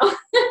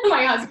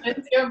 my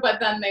husband too, but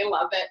then they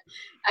love it.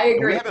 I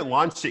agree. We haven't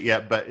launched it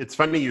yet, but it's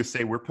funny you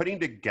say we're putting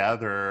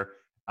together,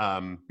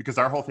 because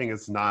our whole thing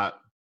is not,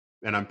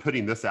 and I'm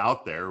putting this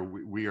out there,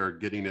 we are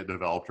getting it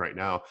developed right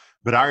now,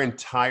 but our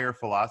entire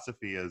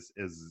philosophy is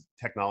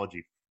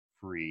technology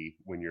free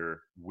when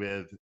you're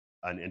with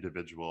an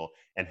individual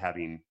and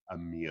having a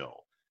meal.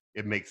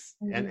 It makes,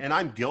 and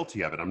I'm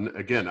guilty of it.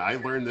 I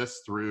learned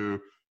this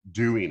through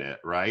doing it,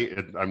 right?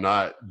 I'm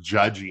not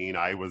judging.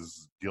 I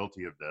was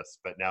guilty of this,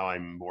 but now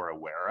I'm more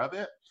aware of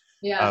it.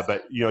 Yeah.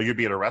 But you'd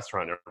be at a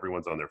restaurant,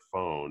 everyone's on their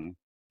phone,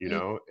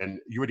 and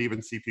you would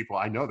even see people,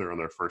 I know they're on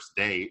their first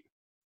date,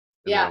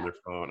 and they're on their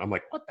phone. I'm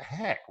like, what the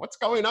heck? What's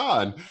going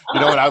on?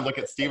 And I would look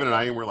at Steven and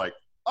I, and we're like,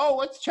 oh,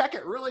 let's check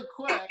it really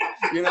quick,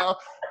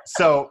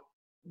 So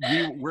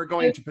we're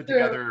going to put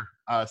together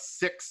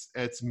 6,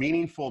 it's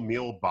meaningful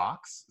meal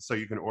box. So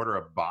you can order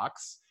a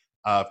box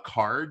of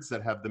cards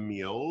that have the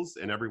meals,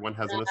 and everyone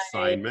has an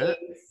assignment.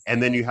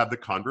 And then you have the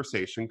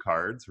conversation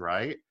cards,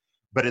 right?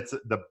 But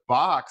the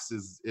box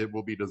it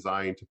will be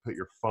designed to put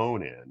your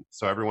phone in.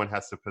 So everyone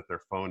has to put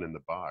their phone in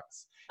the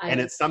box. And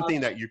it's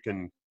something that you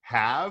can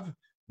have,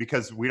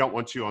 because we don't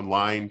want you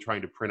online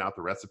trying to print out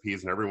the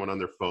recipes and everyone on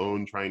their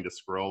phone trying to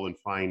scroll and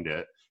find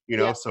it.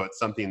 So it's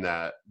something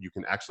that you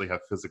can actually have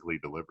physically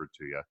delivered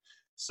to you.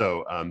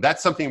 So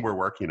that's something we're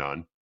working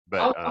on.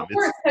 But of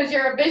course, because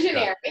you're a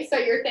visionary, so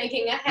you're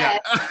thinking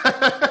ahead.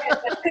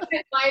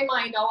 In my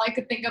mind, all I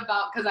could think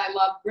about, because I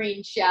love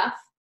Green Chef,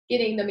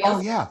 getting the meals.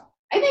 Oh, yeah.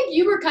 I think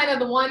you were kind of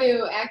the one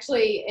who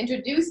actually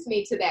introduced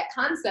me to that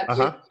concept.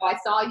 I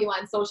saw you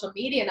on social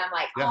media, and I'm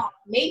like, oh,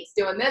 Nate's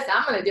doing this.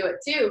 I'm going to do it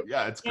too.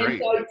 Yeah, it's great. And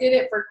so I did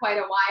it for quite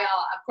a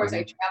while. Of course,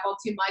 I travel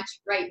too much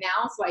right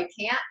now, so I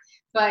can't.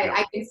 But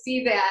I can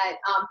see that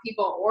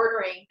people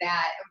ordering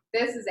that.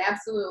 This is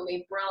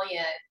absolutely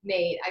brilliant,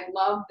 Nate. I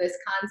love this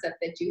concept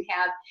that you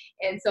have.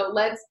 And so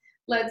let's,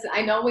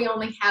 I know we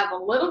only have a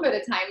little bit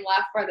of time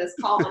left for this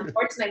call.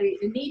 Unfortunately,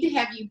 we need to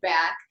have you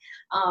back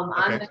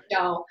on the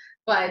show.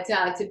 But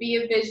to be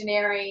a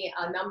visionary,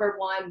 number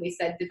 1, we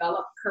said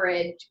develop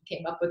courage,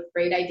 came up with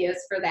great ideas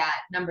for that.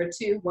 Number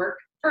 2, work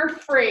for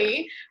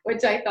free,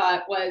 which I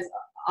thought was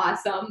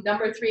awesome.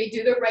 Number 3,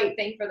 do the right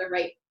thing for the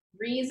right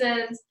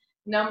reasons.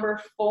 Number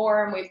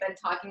 4, and we've been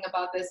talking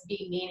about this,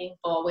 be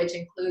meaningful, which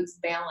includes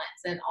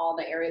balance in all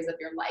the areas of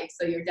your life.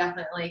 So you're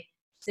definitely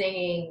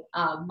singing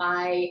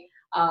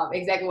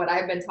exactly what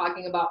I've been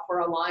talking about for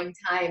a long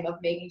time, of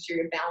making sure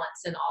you're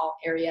balanced in all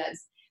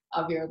areas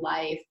of your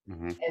life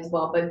as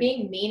well, but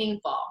being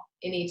meaningful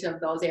in each of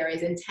those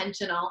areas.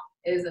 Intentional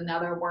is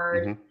another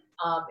word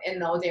in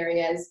those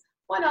areas.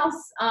 What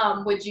else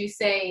would you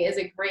say is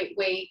a great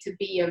way to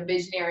be a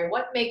visionary?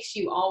 What makes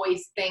you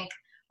always think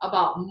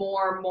about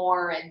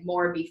more, and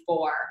more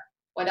before?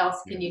 What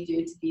else can you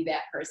do to be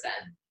that person?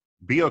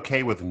 Be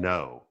okay with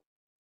no.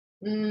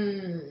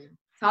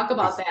 Talk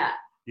about 'Cause that.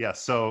 yeah,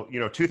 so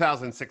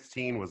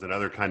 2016 was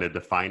another kind of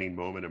defining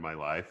moment in my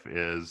life.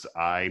 Is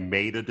I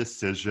made a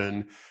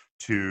decision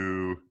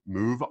to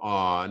move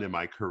on in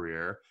my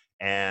career,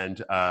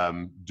 and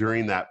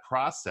during that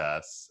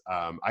process,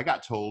 I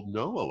got told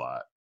no a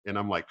lot, and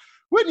I'm like,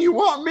 "Wouldn't you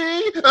want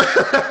me?"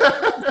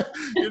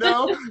 you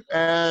know,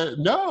 and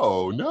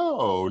no,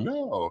 no,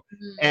 no,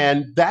 Mhm.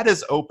 and that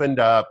has opened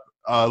up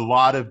a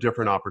lot of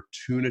different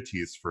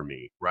opportunities for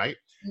me, right?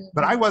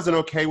 But I Mhm. wasn't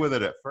okay with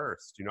it at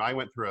first. I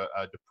went through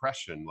a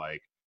depression.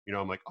 Like,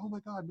 I'm like, oh my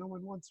God, no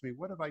one wants me.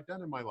 What have I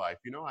done in my life?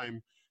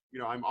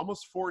 I'm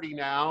almost 40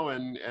 now,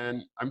 and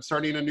I'm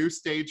starting a new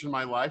stage in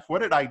my life.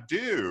 What did I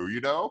do?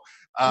 Mhm.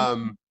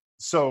 Um,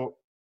 so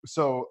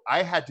so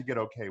I had to get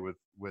okay with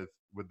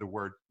the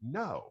word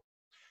no.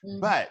 Mhm.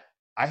 But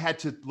I had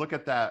to look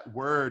at that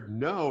word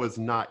no as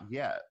not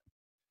yet.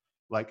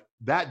 Like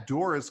that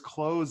door is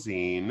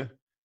closing,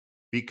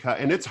 because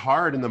and it's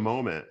hard in the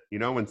moment,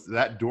 when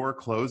that door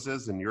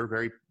closes and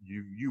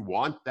you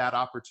want that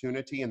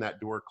opportunity and that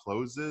door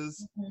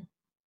closes. Mhm.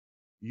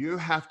 You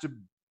have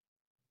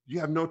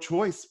no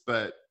choice,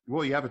 but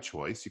well, you have a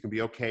choice. You can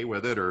be okay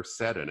with it or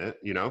set in it.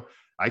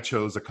 I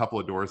chose a couple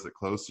of doors that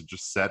closed to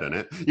just set in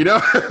it,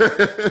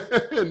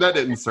 and that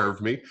didn't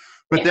serve me.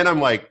 But Yeah. then I'm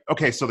like,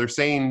 okay, so they're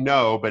saying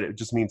no, but it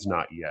just means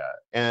not yet.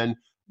 And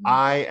Mhm.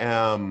 I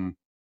am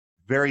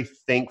very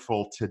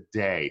thankful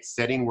today,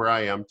 sitting where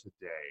I am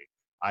today.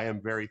 I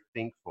am very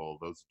thankful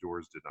those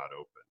doors did not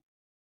open.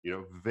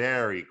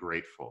 Very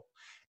grateful.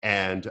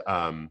 And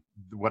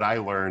what I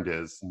learned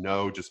is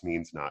no just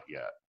means not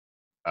yet,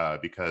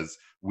 because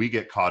we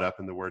get caught up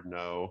in the word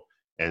no,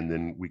 and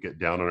then we get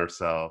down on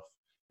ourselves,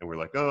 and we're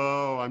like,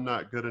 oh, I'm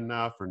not good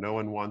enough, or no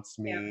one wants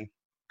Yeah. me.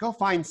 Go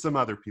find some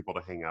other people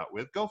to hang out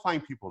with. Go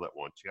find people that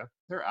want you.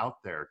 They're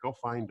out there. Go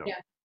find them,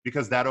 Yeah.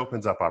 because that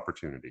opens up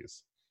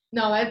opportunities.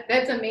 No,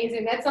 that's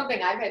amazing. That's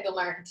something I've had to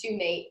learn too,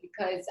 Nate,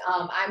 because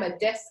I'm a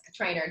DISC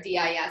trainer,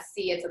 DISC.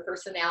 It's a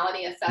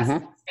personality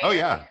assessment Oh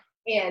span.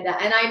 yeah. And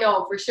I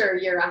know for sure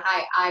you're a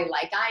high I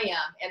like I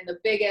am. And the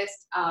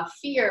biggest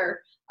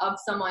fear of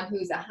someone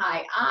who's a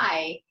high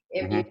I,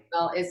 if you hmm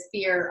will, is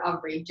fear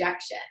of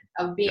rejection,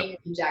 of Yep. being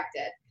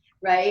rejected.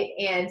 Right.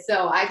 And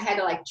so I've had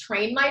to like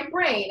train my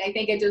brain. I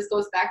think it just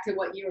goes back to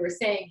what you were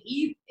saying.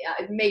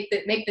 Make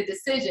the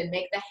decision,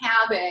 make the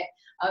habit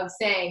of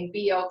saying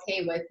be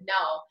okay with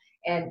no.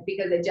 And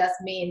because it just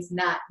means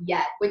not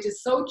yet, which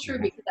is so true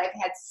hmm because I've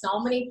had so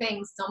many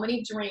things, so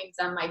many dreams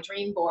on my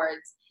dream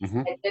boards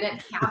hmm that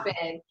didn't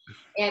happen.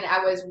 And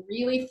I was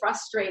really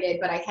frustrated,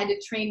 but I had to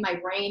train my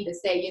brain to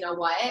say, you know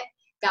what?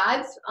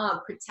 God's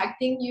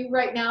protecting you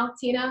right now,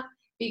 Tina,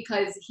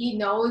 because he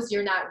knows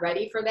you're not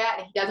ready for that.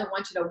 And he doesn't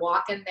want you to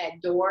walk in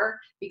that door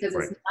because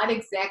Right. it's not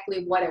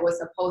exactly what it was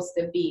supposed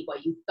to be,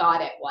 what you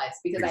thought it was,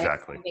 because I have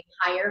Exactly. something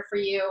higher for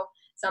you,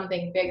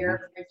 something hmm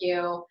bigger for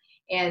you.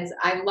 And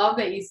I love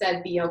that you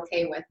said be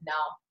okay with no.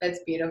 That's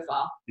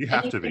beautiful. You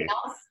have to Anything be.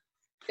 else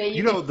that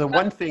you can The think of?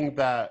 one thing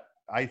that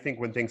I think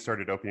when things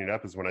started opening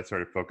up is when I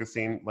started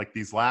focusing. Like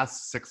these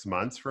last 6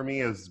 months for me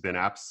has been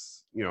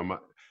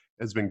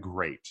has been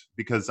great,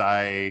 because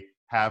I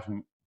have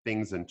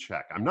things in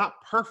check. I'm not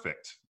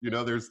perfect.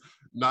 There's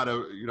not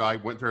I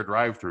went through a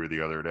drive-through the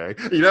other day.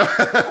 The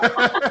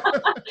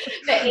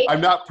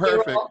I'm not 8 year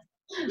perfect. old.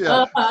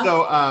 Yeah.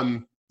 Uh-huh.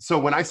 So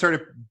when I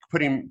started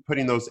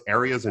putting those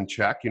areas in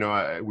check,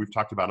 we've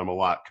talked about them a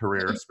lot: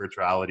 career,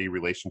 spirituality,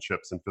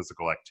 relationships, and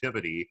physical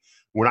activity.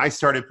 When I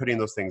started putting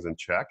those things in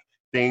check,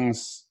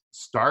 things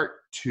start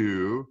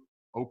to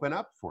open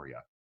up for you,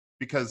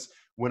 because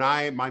when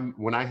I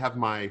have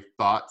my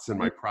thoughts and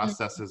my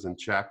processes in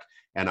check,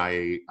 and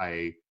I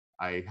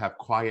have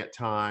quiet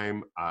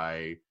time,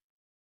 I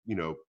you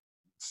know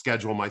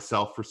schedule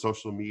myself for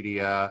social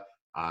media,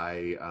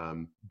 I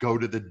go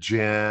to the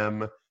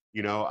gym,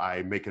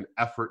 I make an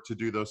effort to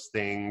do those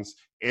things.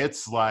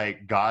 It's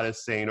like God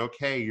is saying,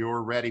 okay,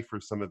 you're ready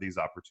for some of these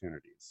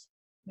opportunities.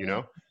 you Mhm.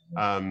 know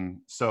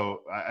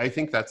so I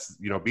think that's,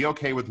 be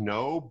okay with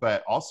no,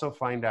 but also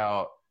find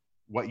out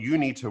what you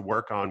need to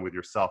work on with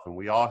yourself. And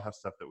we all have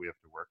stuff that we have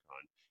to work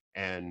on,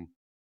 and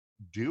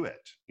do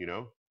it.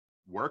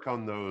 Work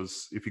on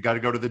those. If you got to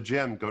go to the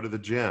gym, go to the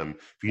gym.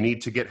 If you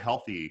need to get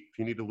healthy, if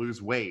you need to lose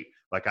weight,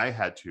 like I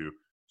had to,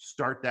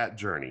 start that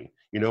journey.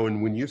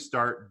 And when you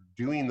start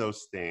doing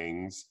those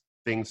things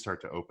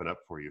start to open up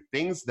for you.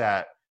 Things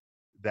that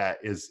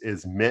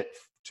is meant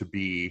to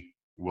be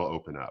will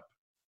open up.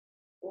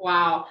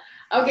 Wow.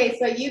 Okay,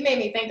 so you made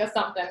me think of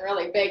something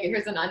really big.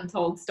 Here's an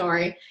untold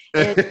story.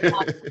 Is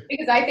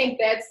because I think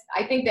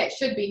that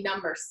should be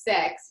number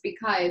 6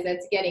 because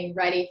it's getting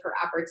ready for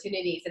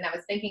opportunities. And I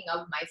was thinking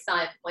of my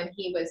son when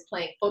he was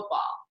playing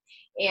football.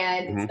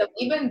 And Mhm. so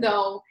even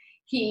though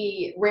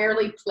he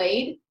rarely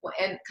played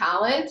in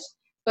college,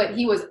 but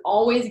he was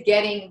always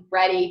getting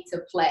ready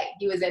to play.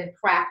 He was in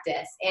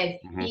practice, and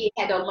he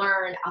had to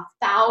learn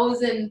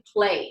 1,000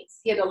 plays.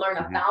 He had to learn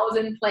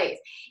 1,000 plays.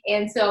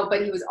 And so,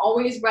 but he was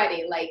always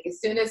ready. Like, as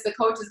soon as the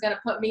coach is going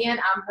to put me in,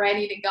 I'm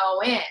ready to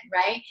go in,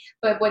 right?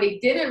 But what he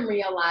didn't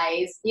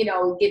realize,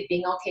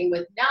 being okay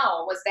with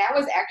no, was that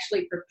was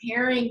actually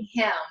preparing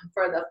him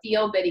for the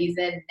field that he's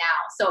in now.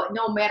 So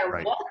no matter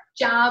what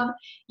job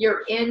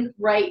you're in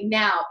right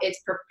now,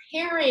 it's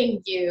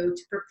preparing you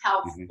to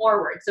propel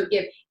forward. So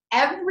give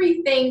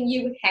everything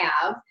you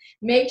have.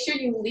 Make sure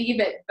you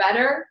leave it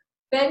better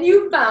than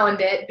you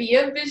found it. Be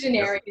a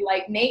visionary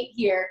like Nate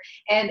here,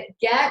 and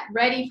get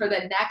ready for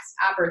the next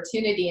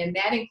opportunity. And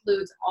that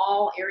includes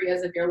all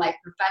areas of your life: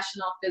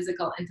 professional,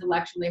 physical,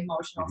 intellectual,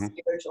 emotional,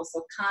 spiritual.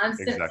 So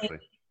constantly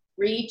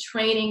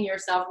retraining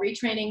yourself,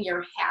 retraining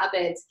your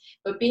habits,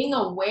 but being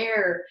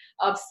aware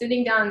of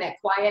sitting down in that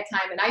quiet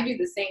time. And I do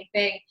the same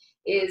thing,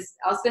 is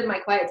I'll sit in my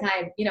quiet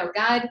time,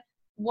 God,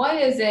 what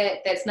is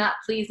it that's not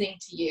pleasing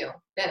to you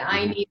that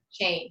I need to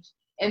change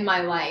in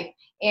my life?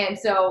 And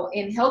so,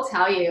 and he'll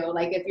tell you,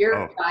 like, if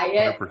you're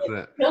quiet,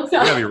 100%. he'll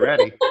tell you. You're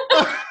ready.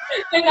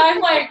 And I'm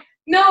like,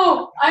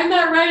 no, I'm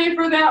not ready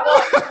for that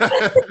one.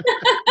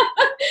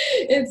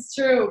 It's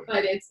true,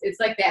 but it's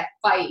like that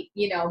fight,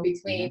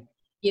 between,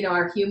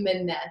 our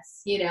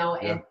humanness,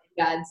 and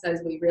God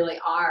says we really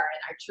are,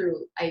 and our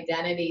true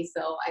identity.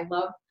 So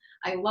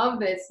I love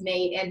this,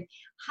 Nate. And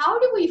how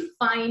do we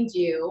find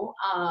you?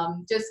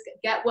 Just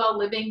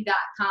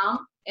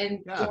getwellliving.com and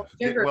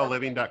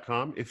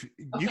getwellliving.com. If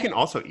you can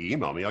also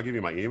email me, I'll give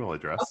you my email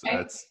address.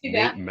 It's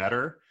Nate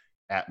Meador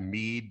at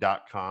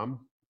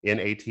me.com,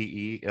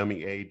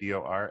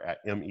 NATEMEADOR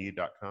at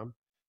me.com.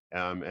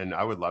 And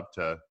I would love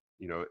to,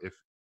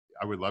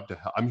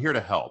 I'm here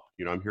to help,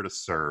 I'm here to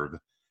serve. Of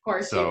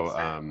course. So,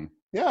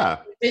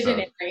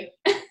 visionary.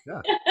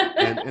 Yeah.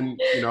 And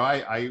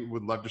I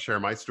would love to share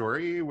my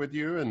story with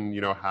you, and,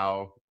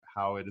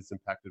 how it has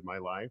impacted my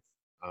life,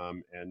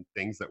 and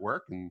things that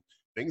work and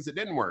things that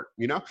didn't work,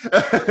 and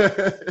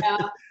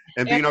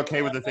being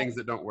okay with the things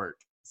that don't work.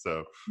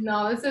 So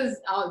no, this is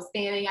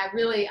outstanding. I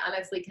really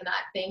honestly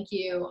cannot thank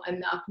you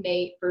enough,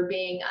 Nate, for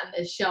being on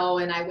the show.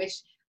 And I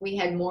wish we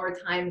had more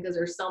time, because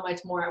there's so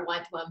much more I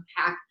want to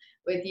unpack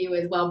with you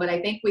as well. But I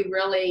think we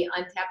really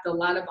untapped a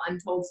lot of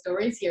untold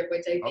stories here,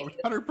 which I think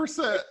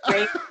 100%.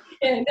 Great.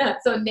 And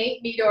so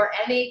Nate Meador,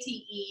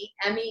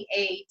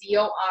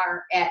 NATEMEADOR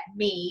at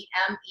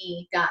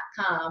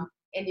me.com.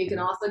 And you can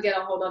also get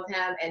a hold of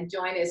him and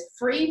join his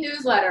free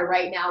newsletter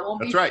right now. Won't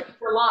be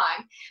for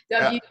long.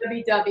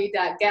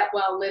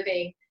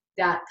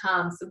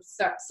 www.getwellliving.com.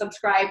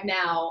 Subscribe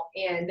now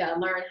and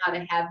learn how to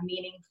have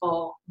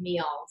meaningful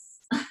meals.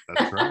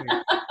 That's right.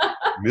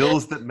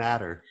 Meals that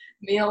matter.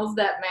 Meals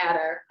that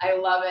matter. I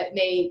love it,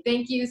 Nate.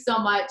 Thank you so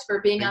much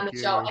for being on the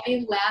show.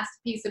 Any last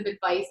piece of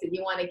advice that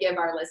you want to give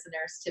our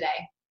listeners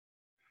today?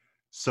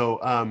 So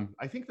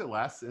I think the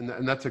last,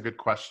 and that's a good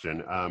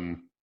question. I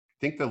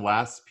think the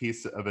last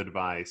piece of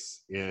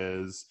advice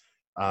is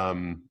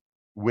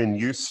when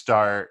you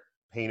start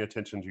paying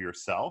attention to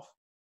yourself,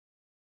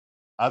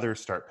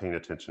 others start paying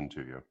attention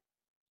to you.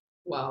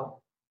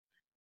 Wow.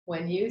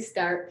 When you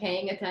start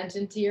paying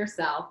attention to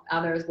yourself,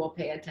 others will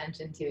pay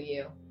attention to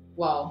you.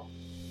 Whoa.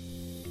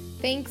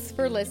 Thanks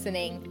for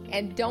listening.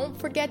 And don't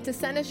forget to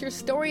send us your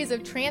stories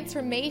of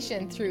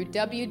transformation through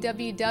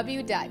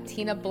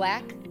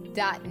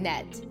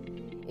www.tinablack.net.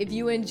 If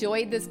you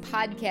enjoyed this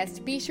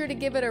podcast, be sure to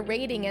give it a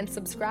rating and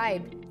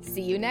subscribe.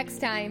 See you next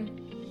time.